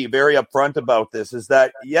very, very upfront about this, is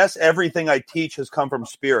that yes, everything I teach has come from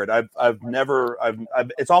Spirit.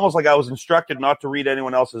 It's almost like I was instructed not to read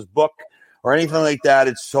anyone else's book or anything like that.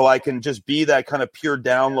 It's so I can just be that kind of pure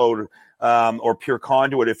download or pure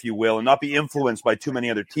conduit, if you will, and not be influenced by too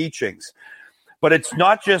many other teachings. But it's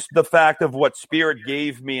not just the fact of what Spirit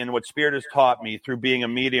gave me and what Spirit has taught me through being a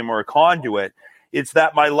medium or a conduit. It's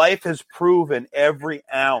that my life has proven every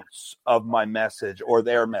ounce of my message or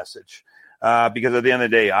their message. Because at the end of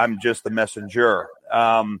the day, I'm just the messenger.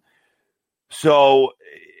 And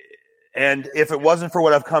if it wasn't for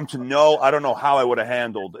what I've come to know, I don't know how I would have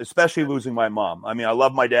handled, especially losing my mom. I mean, I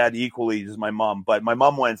love my dad equally as my mom, but my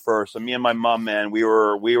mom went first. And me and my mom, man, we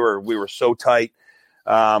were so tight.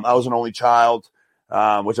 I was an only child,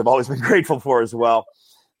 which I've always been grateful for as well.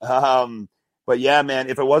 But yeah, man,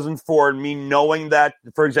 if it wasn't for me knowing that,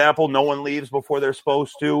 for example, no one leaves before they're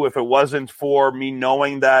supposed to, if it wasn't for me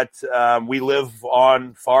knowing that we live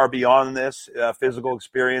on far beyond this physical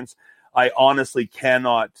experience, I honestly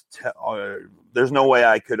cannot there's no way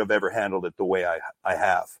I could have ever handled it the way I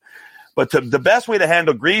have. But the best way to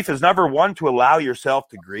handle grief is, number one, to allow yourself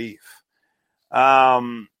to grieve.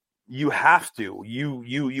 You have to.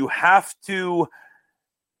 You have to.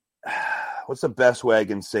 What's the best way I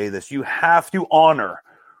can say this? You have to honor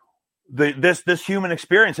this human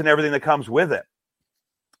experience and everything that comes with it.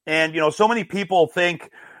 And, so many people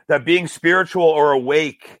think that being spiritual or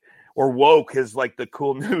awake or woke is like the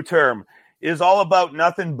cool new term, is all about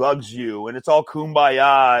nothing bugs you and it's all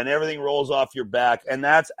kumbaya and everything rolls off your back. And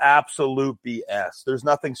that's absolute BS. There's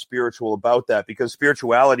nothing spiritual about that, because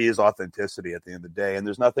spirituality is authenticity at the end of the day. And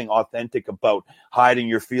there's nothing authentic about hiding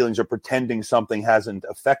your feelings or pretending something hasn't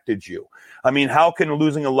affected you. I mean, how can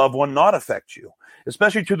losing a loved one not affect you?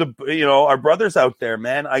 Especially to our brothers out there,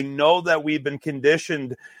 man. I know that we've been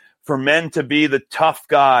conditioned for men to be the tough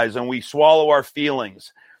guys and we swallow our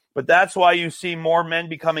feelings. But that's why you see more men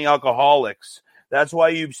becoming alcoholics. That's why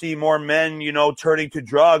you see more men, turning to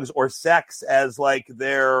drugs or sex as like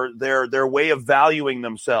their way of valuing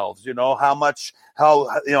themselves. How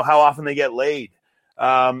often they get laid.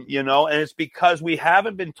 And it's because we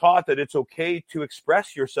haven't been taught that it's okay to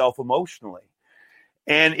express yourself emotionally.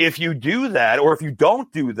 And if you do that, or if you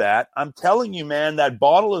don't do that, I'm telling you, man, that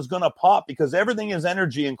bottle is going to pop, because everything is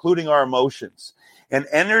energy, including our emotions. And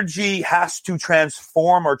energy has to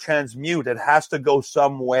transform or transmute. It has to go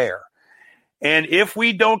somewhere. And if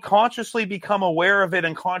we don't consciously become aware of it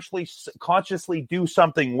and consciously do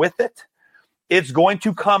something with it, it's going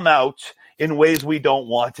to come out in ways we don't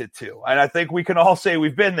want it to. And I think we can all say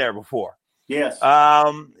we've been there before. Yes.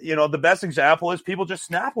 The best example is people just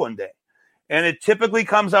snap one day. And it typically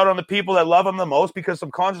comes out on the people that love them the most, because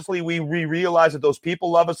subconsciously we realize that those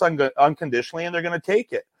people love us unconditionally and they're going to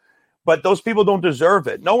take it. But those people don't deserve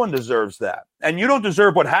it. No one deserves that. And you don't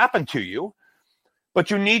deserve what happened to you, but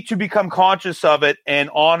you need to become conscious of it and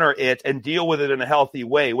honor it and deal with it in a healthy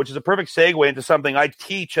way, which is a perfect segue into something I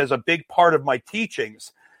teach as a big part of my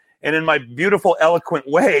teachings. And in my beautiful, eloquent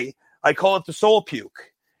way, I call it the soul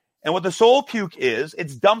puke. And what the soul puke is,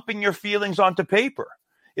 it's dumping your feelings onto paper.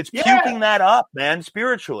 It's puking that up, man,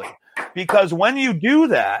 spiritually. Because when you do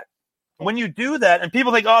that, and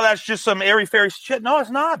people think, oh, that's just some airy-fairy shit. No, it's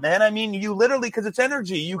not, man. I mean, you literally, because it's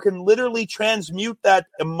energy, you can literally transmute that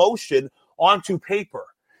emotion onto paper.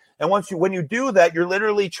 And when you do that, you're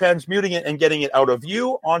literally transmuting it and getting it out of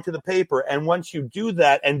you onto the paper. And once you do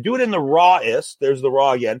that, and do it in the rawest, there's the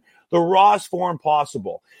raw again, the rawest form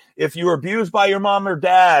possible. If you're abused by your mom or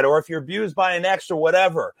dad, or if you're abused by an ex or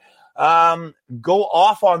whatever, go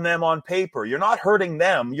off on them on paper. You're not hurting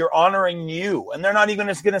them. You're honoring you. And they're not even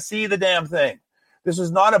just going to see the damn thing. This is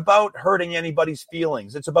not about hurting anybody's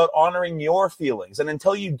feelings. It's about honoring your feelings. And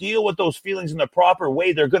until you deal with those feelings in the proper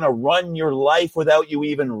way, they're going to run your life without you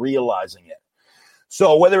even realizing it.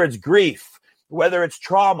 So whether it's grief, whether it's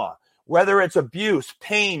trauma, whether it's abuse,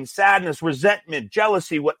 pain, sadness, resentment,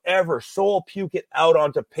 jealousy, whatever, soul puke it out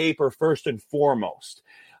onto paper first and foremost,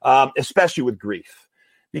 especially with grief.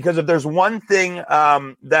 Because if there's one thing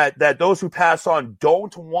that those who pass on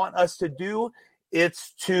don't want us to do,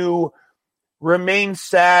 it's to remain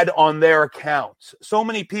sad on their account. So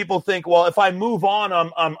many people think, well, if I move on,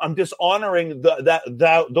 I'm dishonoring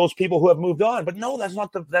those people who have moved on. But no, that's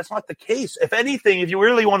not the case. If anything, if you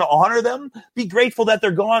really want to honor them, be grateful that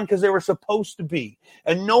they're gone, because they were supposed to be.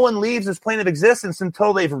 And no one leaves this plane of existence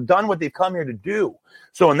until they've done what they've come here to do.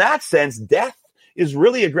 So in that sense, death is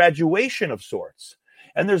really a graduation of sorts.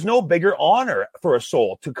 And there's no bigger honor for a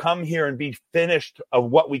soul to come here and be finished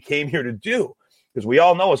of what we came here to do. Because we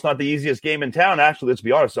all know it's not the easiest game in town. Actually, let's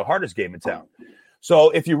be honest, it's the hardest game in town. So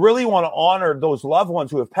if you really want to honor those loved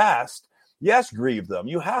ones who have passed, yes, grieve them.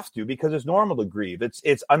 You have to, because it's normal to grieve.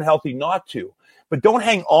 It's unhealthy not to. But don't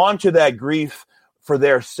hang on to that grief for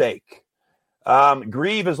their sake.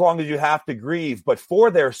 Grieve as long as you have to grieve, but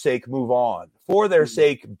for their sake, move on. For their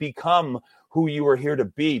sake, become who you are here to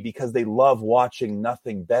be, because they love watching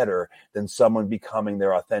nothing better than someone becoming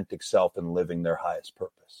their authentic self and living their highest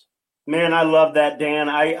purpose. Man, I love that, Dan.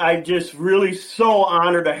 I just really so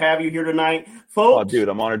honored to have you here tonight. Folks, oh, dude,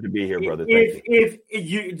 I'm honored to be here, brother. If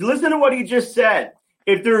you listen to what he just said,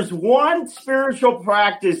 if there's one spiritual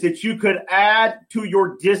practice that you could add to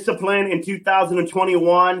your discipline in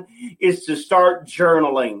 2021, is to start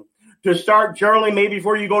journaling. To start journaling maybe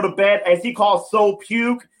before you go to bed, as he calls soul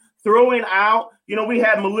puke, throwing out. We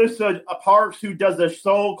had Melissa Parks, who does a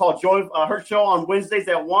show called Joy, her show on Wednesdays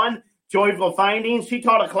at 1, Joyful Findings. She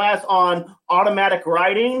taught a class on automatic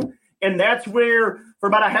writing, and that's where for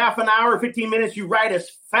about a half an hour, 15 minutes, you write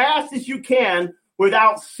as fast as you can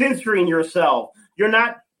without censoring yourself. You're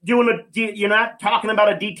not talking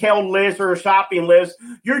about a detailed list or a shopping list.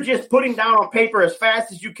 You're just putting down on paper as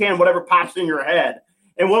fast as you can whatever pops in your head.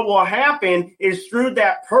 And what will happen is through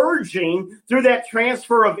that purging, through that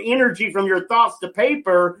transfer of energy from your thoughts to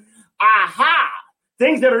paper,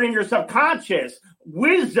 things that are in your subconscious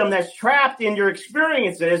wisdom that's trapped in your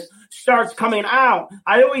experiences starts coming out.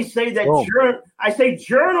 I always say that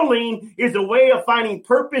journaling is a way of finding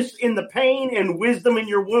purpose in the pain and wisdom in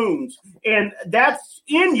your wounds. And that's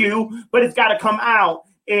in you, but it's got to come out.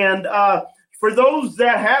 And for those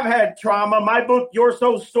that have had trauma, my book, Your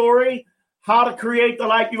Soul Story, How to Create the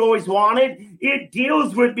Life You Always Wanted, it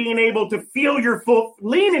deals with being able to feel your full,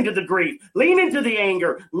 lean into the grief, lean into the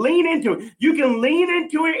anger, lean into it. You can lean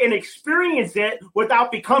into it and experience it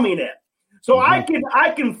without becoming it. So I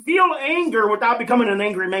can feel anger without becoming an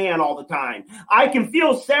angry man all the time. I can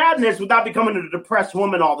feel sadness without becoming a depressed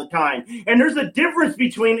woman all the time. And there's a difference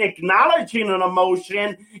between acknowledging an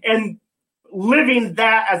emotion and living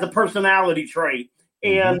that as a personality trait.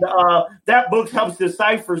 And that book helps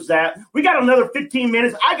decipher that. We got another 15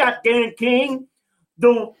 minutes. I got Dan King,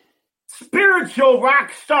 the spiritual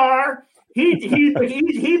rock star. He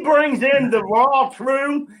brings in the raw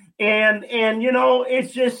truth, and you know,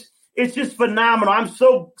 it's just phenomenal. I'm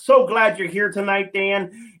so glad you're here tonight,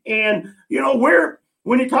 Dan. And you know,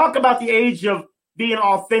 when you talk about the age of being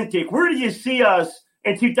authentic, where do you see us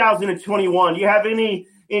in 2021? Do you have any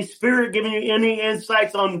in spirit giving you any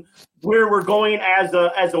insights on where we're going as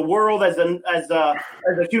a world, as a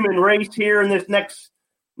human race here in this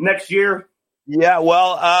next year? Yeah,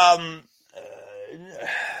 well,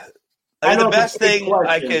 the best thing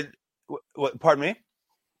I could. Pardon me.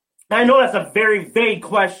 I know that's a very vague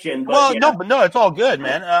question. But no, it's all good,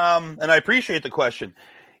 man. And I appreciate the question.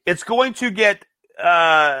 It's going to get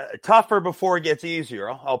tougher before it gets easier.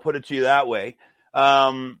 I'll put it to you that way.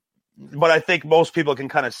 But I think most people can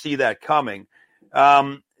kind of see that coming.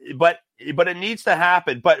 But it needs to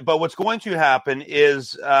happen. But what's going to happen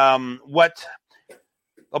is what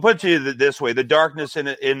I'll put it to you this way: the darkness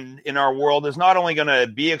in our world is not only going to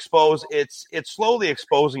be exposed; it's slowly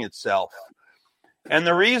exposing itself. And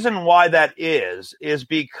the reason why that is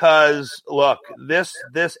because, look, this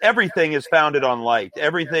everything is founded on light.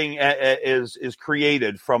 Everything is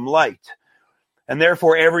created from light. And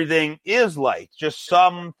therefore, everything is light. Just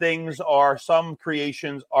some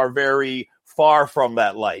creations are very far from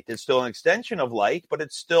that light. It's still an extension of light, but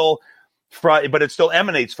it still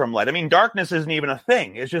emanates from light. I mean, darkness isn't even a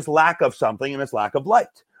thing. It's just lack of something, and it's lack of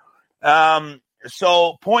light.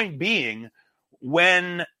 So point being,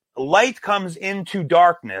 when light comes into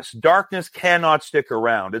darkness, darkness cannot stick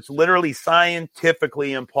around. It's literally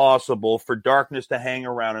scientifically impossible for darkness to hang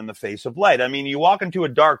around in the face of light. I mean, you walk into a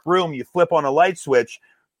dark room, you flip on a light switch,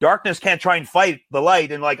 darkness can't try and fight the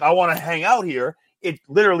light and I want to hang out here. It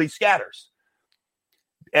literally scatters.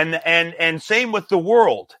 And same with the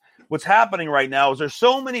world. What's happening right now is there's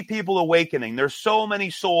so many people awakening. There's so many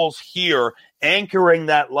souls here anchoring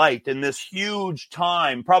that light in this huge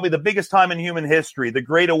time, probably the biggest time in human history, the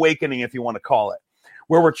Great Awakening, if you want to call it,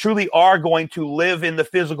 where we truly are going to live in the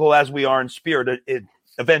physical as we are in spirit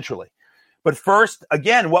eventually. But first,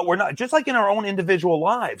 again, what we're not, just like in our own individual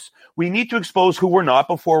lives, we need to expose who we're not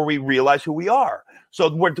before we realize who we are. So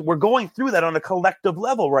we're going through that on a collective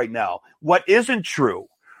level right now. What isn't true?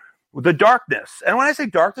 The darkness. And when I say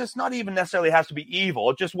darkness, not even necessarily has to be evil.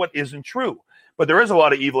 It's just what isn't true. But there is a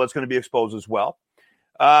lot of evil that's going to be exposed as well.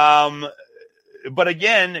 But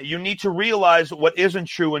again, you need to realize what isn't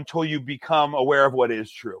true until you become aware of what is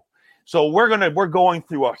true. So we're going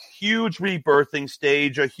through a huge rebirthing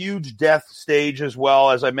stage, a huge death stage as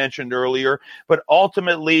well, as I mentioned earlier. But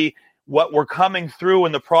ultimately, what we're coming through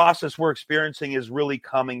in the process we're experiencing is really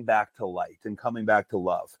coming back to light and coming back to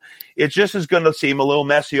love. It just is going to seem a little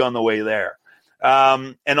messy on the way there.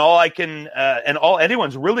 And all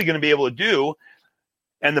anyone's really going to be able to do,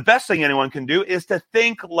 and the best thing anyone can do, is to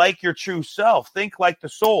think like your true self. Think like the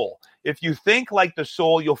soul. If you think like the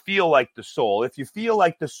soul, you'll feel like the soul. If you feel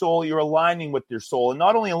like the soul, you're aligning with your soul, and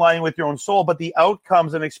not only aligning with your own soul, but the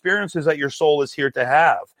outcomes and experiences that your soul is here to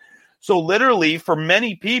have. So literally, for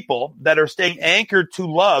many people that are staying anchored to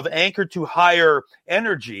love, anchored to higher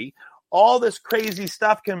energy, all this crazy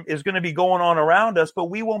stuff is going to be going on around us, but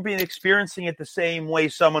we won't be experiencing it the same way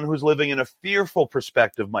someone who's living in a fearful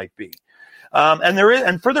perspective might be.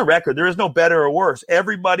 And for the record, there is no better or worse.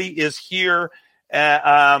 Everybody is here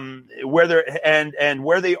where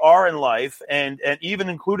they are in life, and even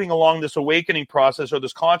including along this awakening process or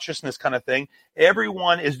this consciousness kind of thing.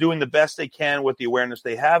 Everyone is doing the best they can with the awareness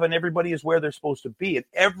they have, and everybody is where they're supposed to be, and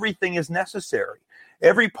everything is necessary.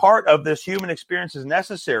 Every part of this human experience is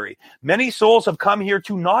necessary. Many souls have come here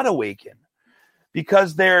to not awaken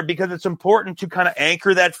because it's important to kind of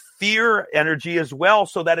anchor that fear energy as well,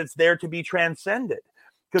 so that it's there to be transcended.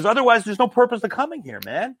 Because otherwise, there's no purpose to coming here,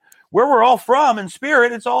 man. Where we're all from in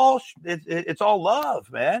spirit, it's all love,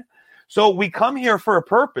 man. So we come here for a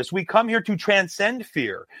purpose. We come here to transcend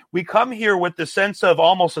fear. We come here with the sense of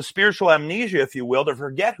almost a spiritual amnesia, if you will, to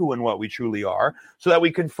forget who and what we truly are so that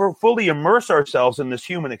we can fully immerse ourselves in this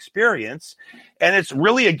human experience. And it's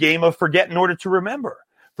really a game of forget in order to remember.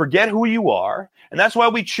 Forget who you are. And that's why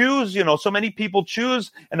we choose, so many people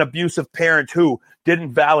choose an abusive parent who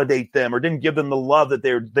didn't validate them or didn't give them the love that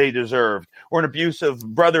they deserved, or an abusive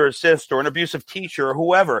brother or sister, or an abusive teacher, or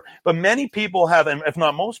whoever. But many people have, and if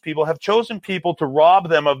not most people, have chosen people to rob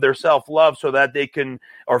them of their self-love so that they can,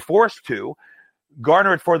 are forced to,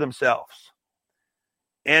 garner it for themselves.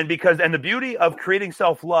 And the beauty of creating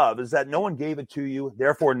self-love is that no one gave it to you,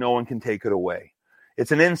 therefore no one can take it away.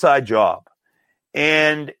 It's an inside job.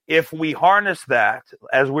 And if we harness that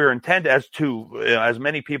as we're intended, as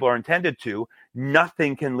many people are intended to,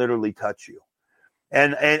 nothing can literally touch you.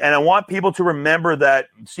 And I want people to remember that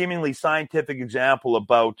seemingly scientific example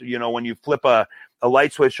about, when you flip a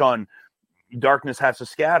light switch on, darkness has to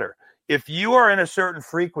scatter. If you are in a certain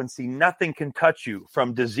frequency, nothing can touch you,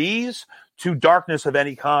 from disease to darkness of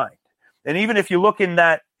any kind. And even if you look in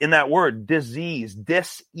that word, disease,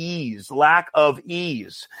 dis-ease, lack of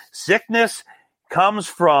ease, sickness comes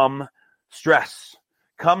from stress,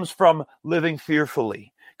 comes from living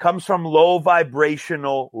fearfully, comes from low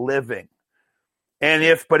vibrational living. And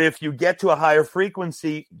if you get to a higher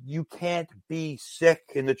frequency, you can't be sick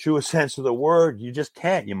in the truest sense of the word. You just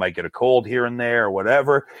can't. You might get a cold here and there or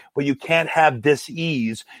whatever, but you can't have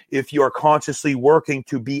dis-ease if you are consciously working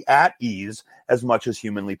to be at ease as much as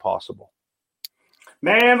humanly possible.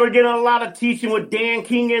 Man, we're getting a lot of teaching with Dan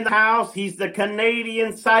King in the house. He's the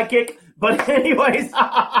Canadian psychic. But anyways,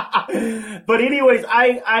 I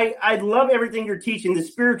love everything you're teaching. The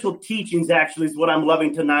spiritual teachings actually is what I'm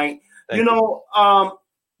loving tonight. Thank you.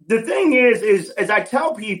 The thing is as I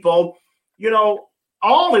tell people,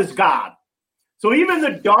 all is God. So even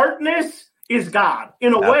the darkness is God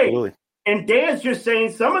in a way. And Dan's just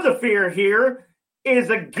saying some of the fear here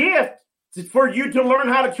is a gift for you to learn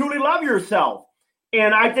how to truly love yourself.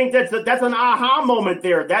 And I think that's an aha moment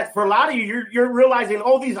there. That's for a lot of you, you're realizing,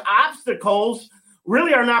 these obstacles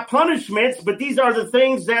really are not punishments, but these are the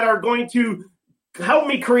things that are going to help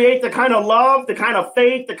me create the kind of love, the kind of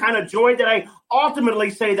faith, the kind of joy that I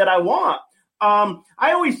ultimately say that I want. I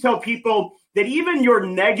always tell people that even your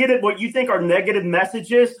negative, what you think are negative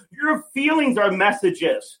messages, your feelings are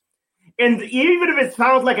messages. And even if it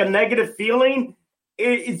sounds like a negative feeling,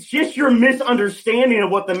 it's just your misunderstanding of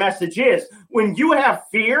what the message is. When you have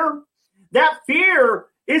fear, that fear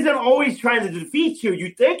isn't always trying to defeat you.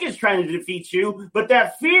 You think it's trying to defeat you, but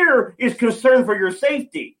that fear is concerned for your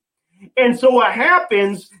safety. And so what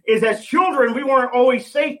happens is, as children, we weren't always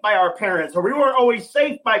safe by our parents, or we weren't always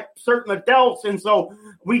safe by certain adults. And so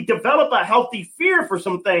we develop a healthy fear for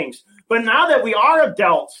some things. But now that we are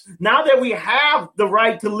adults, now that we have the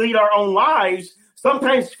right to lead our own lives,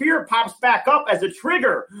 sometimes fear pops back up as a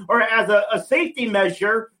trigger or as a safety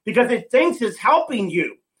measure because it thinks it's helping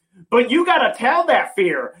you. But you got to tell that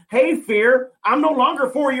fear, hey, fear, I'm no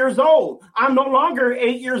longer 4 years old. I'm no longer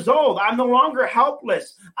 8 years old. I'm no longer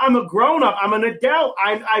helpless. I'm a grown up. I'm an adult.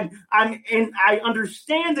 And I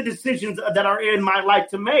understand the decisions that are in my life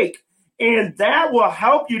to make. And that will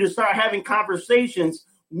help you to start having conversations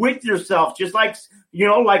with yourself, just like,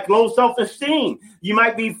 like low self-esteem. You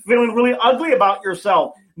might be feeling really ugly about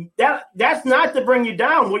yourself. That's not to bring you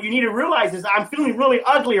down. What you need to realize is, I'm feeling really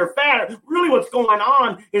ugly or fat. Really what's going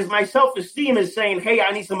on is my self-esteem is saying, hey,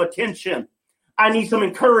 I need some attention. I need some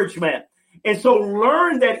encouragement. And so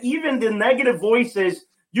learn that even the negative voices,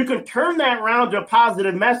 you can turn that around to a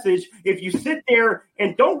positive message if you sit there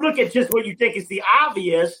and don't look at just what you think is the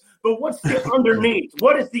obvious, but what's the underneath?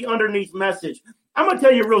 What is the underneath message? I'm going to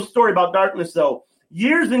tell you a real story about darkness, though.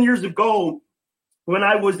 Years and years ago, when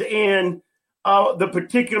I was in the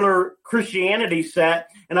particular Christianity set,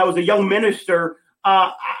 and I was a young minister,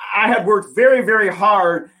 I had worked very, very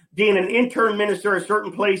hard being an intern minister at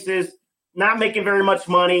certain places, not making very much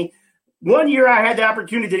money. One year I had the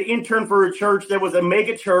opportunity to intern for a church that was a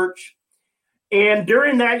mega church. And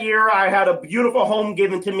during that year, I had a beautiful home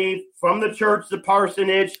given to me from the church, the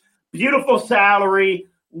parsonage, beautiful salary,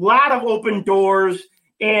 lot of open doors.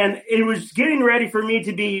 And it was getting ready for me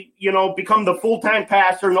to be, become the full-time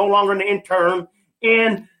pastor, no longer an intern.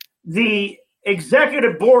 And the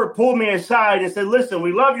executive board pulled me aside and said, listen,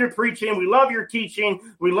 we love your preaching. We love your teaching.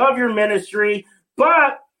 We love your ministry.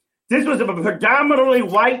 But this was a predominantly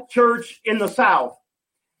white church in the South.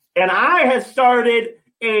 And I had started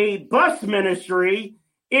a bus ministry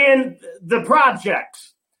in the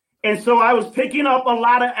projects. And so I was picking up a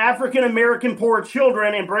lot of African-American poor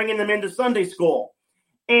children and bringing them into Sunday school.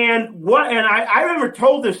 And I remember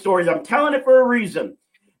told this story. I'm telling it for a reason.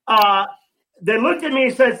 They looked at me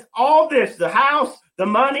and says, all this, the house, the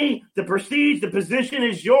money, the prestige, the position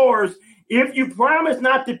is yours if you promise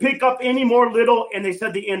not to pick up any more little, and they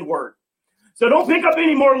said the N word. So don't pick up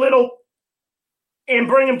any more little and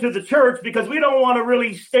bring them to the church, because we don't want to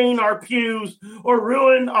really stain our pews or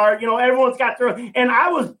ruin our, everyone's got their, and I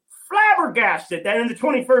was flabbergasted that in the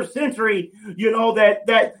 21st century,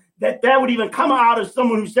 that would even come out of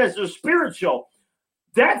someone who says they're spiritual.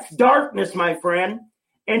 That's darkness, my friend.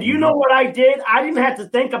 And you know what I did? I didn't have to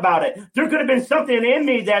think about it. There could have been something in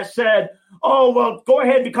me that said, oh, well, go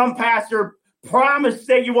ahead, become pastor, promise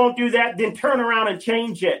that you won't do that, then turn around and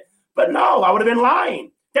change it. But no, I would have been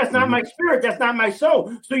lying. That's not my spirit. That's not my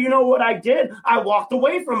soul. So you know what I did? I walked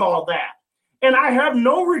away from all that. And I have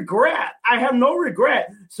no regret.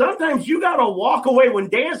 Sometimes you got to walk away. When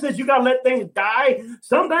Dan says you got to let things die,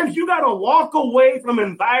 sometimes you got to walk away from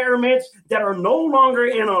environments that are no longer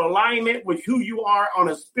in alignment with who you are on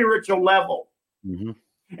a spiritual level. Mm-hmm.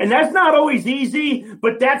 And that's not always easy,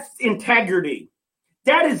 but that's integrity.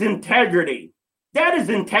 That is integrity.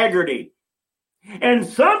 And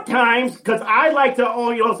sometimes, because I like to,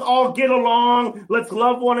 let's all get along, let's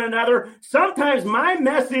love one another. Sometimes my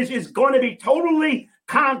message is going to be totally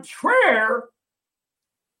contrary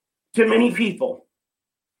to many people.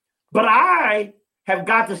 But I have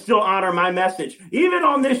got to still honor my message. Even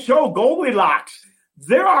on this show, Goldilocks,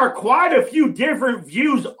 there are quite a few different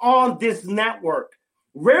views on this network.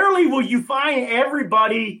 Rarely will you find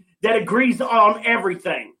everybody that agrees on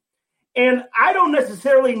everything. And I don't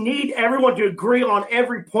necessarily need everyone to agree on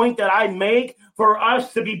every point that I make for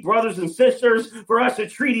us to be brothers and sisters, for us to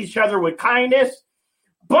treat each other with kindness.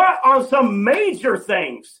 But on some major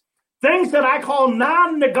things that I call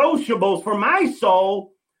non-negotiables for my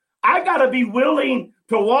soul, I got to be willing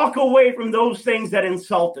to walk away from those things that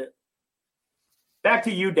insult it. Back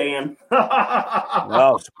to you, Dan.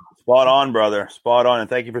 Well, spot on, brother. Spot on. And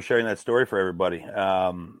thank you for sharing that story for everybody.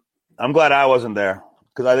 I'm glad I wasn't there,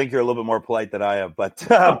 because I think you're a little bit more polite than I am. But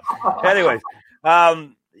anyways,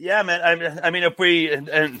 yeah, man. I mean, if we and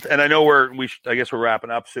I know I guess we're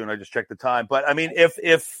wrapping up soon. I just checked the time. But I mean,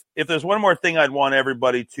 if there's one more thing I'd want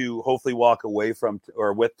everybody to hopefully walk away from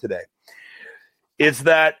or with today, it's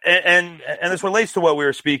that, and this relates to what we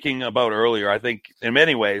were speaking about earlier, I think, in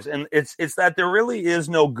many ways, and it's that there really is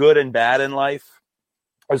no good and bad in life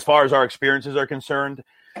as far as our experiences are concerned.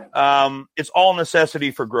 It's all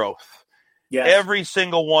necessity for growth. Yes. Every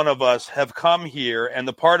single one of us have come here, and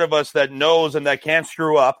the part of us that knows and that can't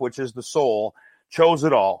screw up, which is the soul, chose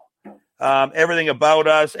it all. Everything about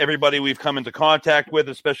us, everybody we've come into contact with,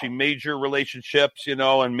 especially major relationships,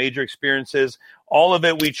 and major experiences, all of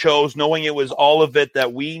it we chose, knowing it was all of it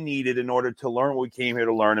that we needed in order to learn what we came here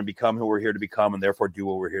to learn and become who we're here to become, and therefore do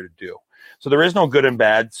what we're here to do. So there is no good and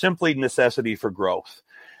bad, simply necessity for growth.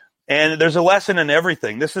 And there's a lesson in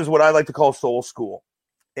everything. This is what I like to call soul school.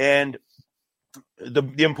 And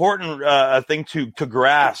the important thing to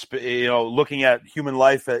grasp, looking at human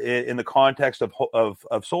life in the context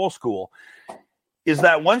of soul school, is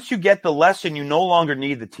that once you get the lesson, you no longer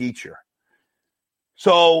need the teacher.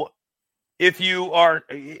 So if you are,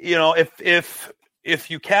 if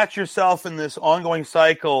you catch yourself in this ongoing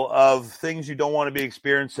cycle of things you don't want to be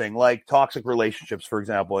experiencing, like toxic relationships, for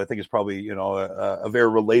example, I think is probably, a very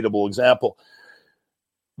relatable example.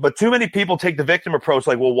 But too many people take the victim approach,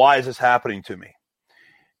 like, well, why is this happening to me?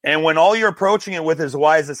 And when all you're approaching it with is,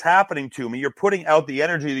 why is this happening to me? You're putting out the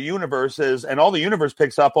energy of the universe and all the universe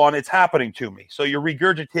picks up on, it's happening to me. So you're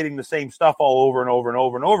regurgitating the same stuff all over and over and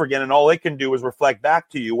over and over again. And all it can do is reflect back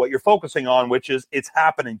to you what you're focusing on, which is, it's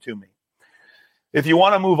happening to me. If you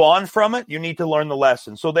want to move on from it, you need to learn the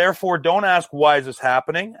lesson. So therefore, don't ask, why is this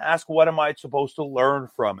happening? Ask, what am I supposed to learn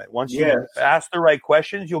from it? Once you ask the right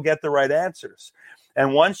questions, you'll get the right answers.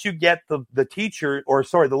 And once you get the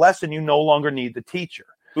lesson, you no longer need the teacher.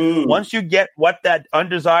 Once you get what that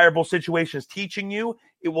undesirable situation is teaching you,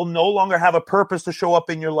 it will no longer have a purpose to show up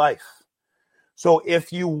in your life. So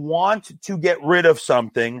if you want to get rid of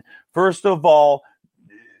something, first of all,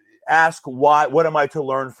 ask why. What am I to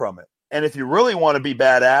learn from it? And if you really want to be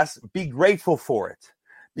badass, be grateful for it,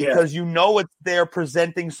 because you know it's there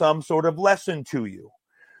presenting some sort of lesson to you.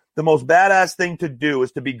 The most badass thing to do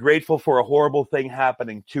is to be grateful for a horrible thing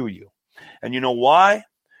happening to you. And you know why?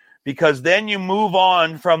 Because then you move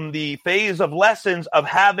on from the phase of lessons of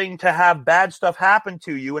having to have bad stuff happen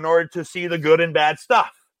to you in order to see the good and bad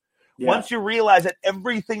stuff. Yeah. Once you realize that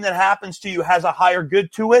everything that happens to you has a higher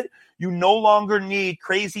good to it, you no longer need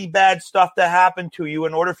crazy bad stuff to happen to you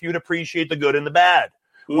in order for you to appreciate the good and the bad.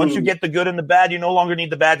 Once you get the good and the bad, you no longer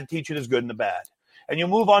need the bad to teach you there's good and the bad. and you'll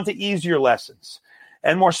move on to easier lessons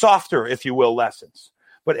and more softer, if you will, lessons.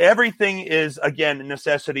 But everything is, again, a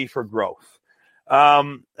necessity for growth.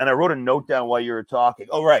 And I wrote a note down while you were talking.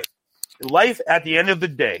 Oh, right. Life at the end of the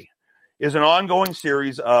day is an ongoing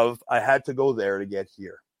series of I had to go there to get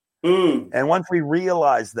here. And once we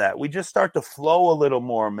realize that, we just start to flow a little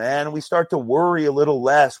more, man. We start to worry a little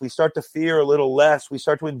less. We start to fear a little less. We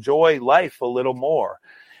start to enjoy life a little more.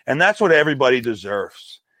 And that's what everybody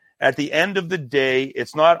deserves. At the end of the day,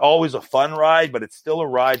 it's not always a fun ride, but it's still a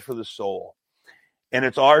ride for the soul. And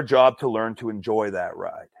it's our job to learn to enjoy that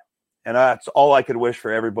ride. And that's all I could wish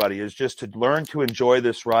for everybody, is just to learn to enjoy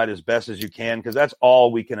this ride as best as you can, because that's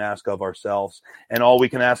all we can ask of ourselves and all we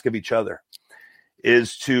can ask of each other,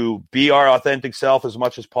 is to be our authentic self as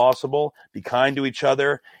much as possible, be kind to each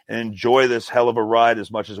other, and enjoy this hell of a ride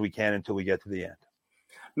as much as we can until we get to the end.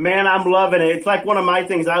 Man, I'm loving it. It's like one of my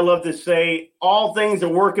things I love to say, all things are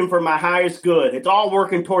working for my highest good. It's all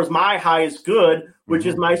working towards my highest good, which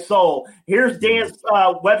is my soul. Here's Dan's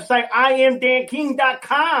website,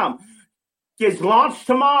 IamDanKing.com. It's launched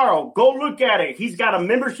tomorrow. Go look at it. He's got a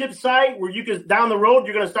membership site where you can, down the road,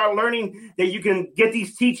 you're going to start learning that you can get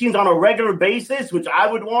these teachings on a regular basis, which I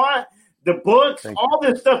would want. The books, all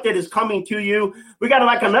this stuff that is coming to you. We got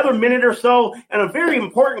like another minute or so. And a very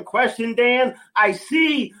important question, Dan. I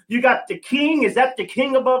see you got the king. Is that the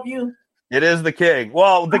king above you? It is the king.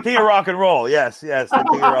 Well, the king of rock and roll. Yes, the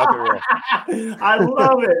king of rock and roll. I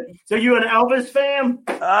love it. So you an Elvis fan?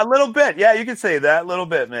 A little bit. Yeah, you can say that. A little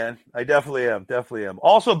bit, man. I definitely am.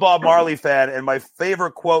 Also Bob Marley fan, and my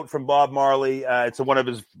favorite quote from Bob Marley, it's one of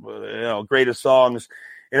his greatest songs.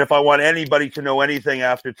 And if I want anybody to know anything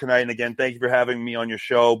after tonight, and again, thank you for having me on your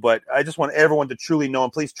show, but I just want everyone to truly know,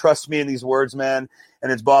 and please trust me in these words, man, and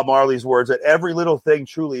it's Bob Marley's words, that every little thing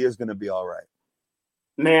truly is going to be all right.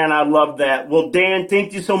 Man, I love that. Well, Dan,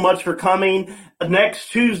 thank you so much for coming.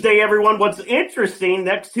 Next Tuesday, everyone, what's interesting,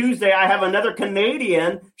 next Tuesday, I have another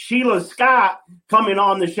Canadian, Sheila Scott, coming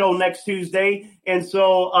on the show next Tuesday. And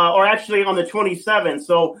so, or actually on the 27th.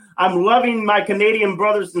 So I'm loving my Canadian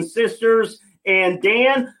brothers and sisters. And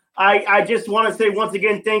Dan, I just want to say once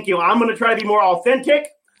again, thank you. I'm going to try to be more authentic.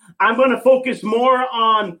 I'm going to focus more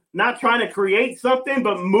on not trying to create something,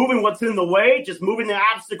 but moving what's in the way, just moving the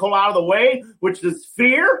obstacle out of the way, which is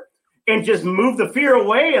fear, and just move the fear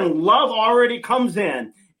away, and love already comes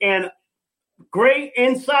in. And great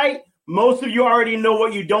insight. Most of you already know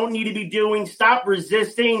what you don't need to be doing. Stop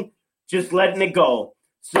resisting, just letting it go.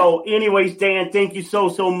 So anyways, Dan, thank you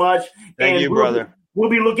so much. Thank you, brother. We'll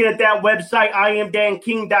be looking at that website,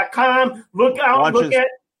 IamDanKing.com. Look out, look at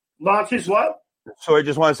launches what? So I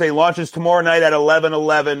just want to say launches tomorrow night at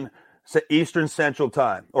 11:11 Eastern Central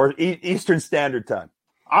Time, or Eastern Standard Time.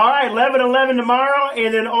 All right, 11:11 tomorrow.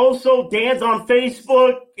 And then also Dan's on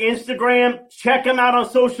Facebook, Instagram. Check him out on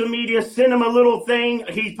social media. Send him a little thing.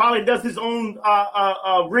 He probably does his own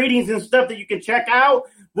readings and stuff that you can check out.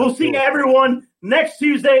 We'll see everyone next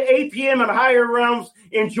Tuesday, 8 p.m. at Higher Realms.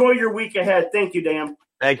 Enjoy your week ahead. Thank you, Dan.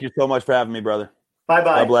 Thank you so much for having me, brother.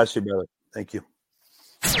 Bye-bye. God bless you, brother. Thank you.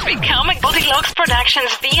 Become a Goldilocks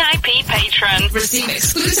Productions VIP patron. Receive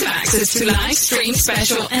exclusive access to live stream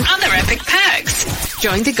special and other epic perks.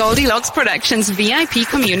 Join the Goldilocks Productions VIP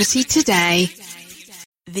community today.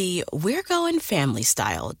 The We're Going Family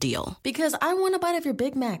Style deal. Because I want a bite of your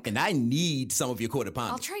Big Mac. And I need some of your Quarter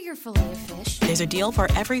Pound. I'll try your Filet-O-Fish. There's a deal for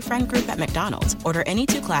every friend group at McDonald's. Order any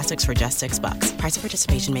two classics for just $6. Price of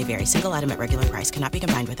participation may vary. Single item at regular price cannot be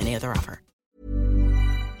combined with any other offer.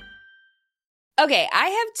 Okay, I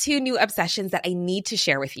have two new obsessions that I need to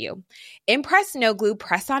share with you. Impress No Glue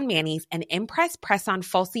Press-On Manis and Impress Press-On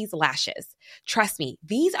Falsies Lashes. Trust me,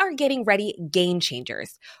 these are getting ready game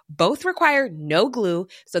changers. Both require no glue,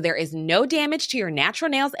 so there is no damage to your natural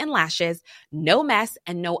nails and lashes, no mess,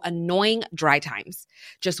 and no annoying dry times.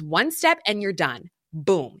 Just one step and you're done.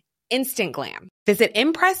 Boom. Instant glam. Visit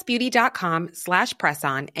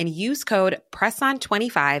impressbeauty.com/presson and use code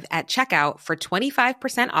PRESSON25 at checkout for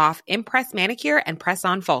 25% off Impress Manicure and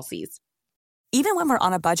Press-On Falsies. Even when we're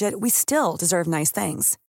on a budget, we still deserve nice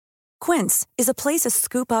things. Quince is a place to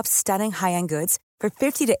scoop up stunning high-end goods for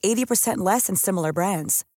 50 to 80% less than similar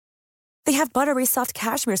brands. They have buttery soft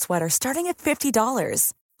cashmere sweaters starting at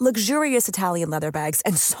 $50, luxurious Italian leather bags,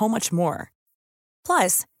 and so much more.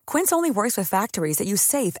 Plus, Quince only works with factories that use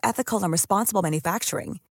safe, ethical, and responsible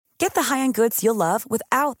manufacturing. Get the high-end goods you'll love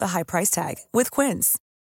without the high price tag with Quince.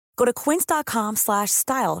 Go to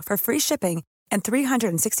quince.com/style for free shipping and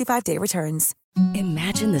 365-day returns.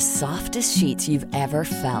 Imagine the softest sheets you've ever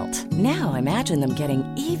felt. Now imagine them getting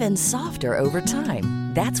even softer over time.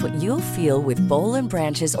 That's what you'll feel with Boll &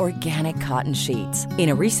 Branch's organic cotton sheets. In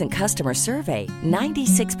a recent customer survey,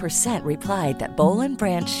 96% replied that Boll &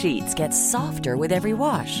 Branch sheets get softer with every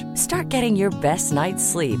wash. Start getting your best night's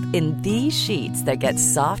sleep in these sheets that get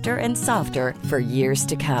softer and softer for years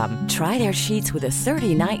to come. Try their sheets with a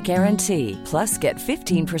 30-night guarantee. Plus, get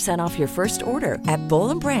 15% off your first order at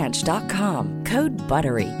bollandbranch.com. Code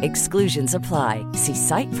BUTTERY. Exclusions apply. See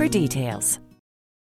site for details.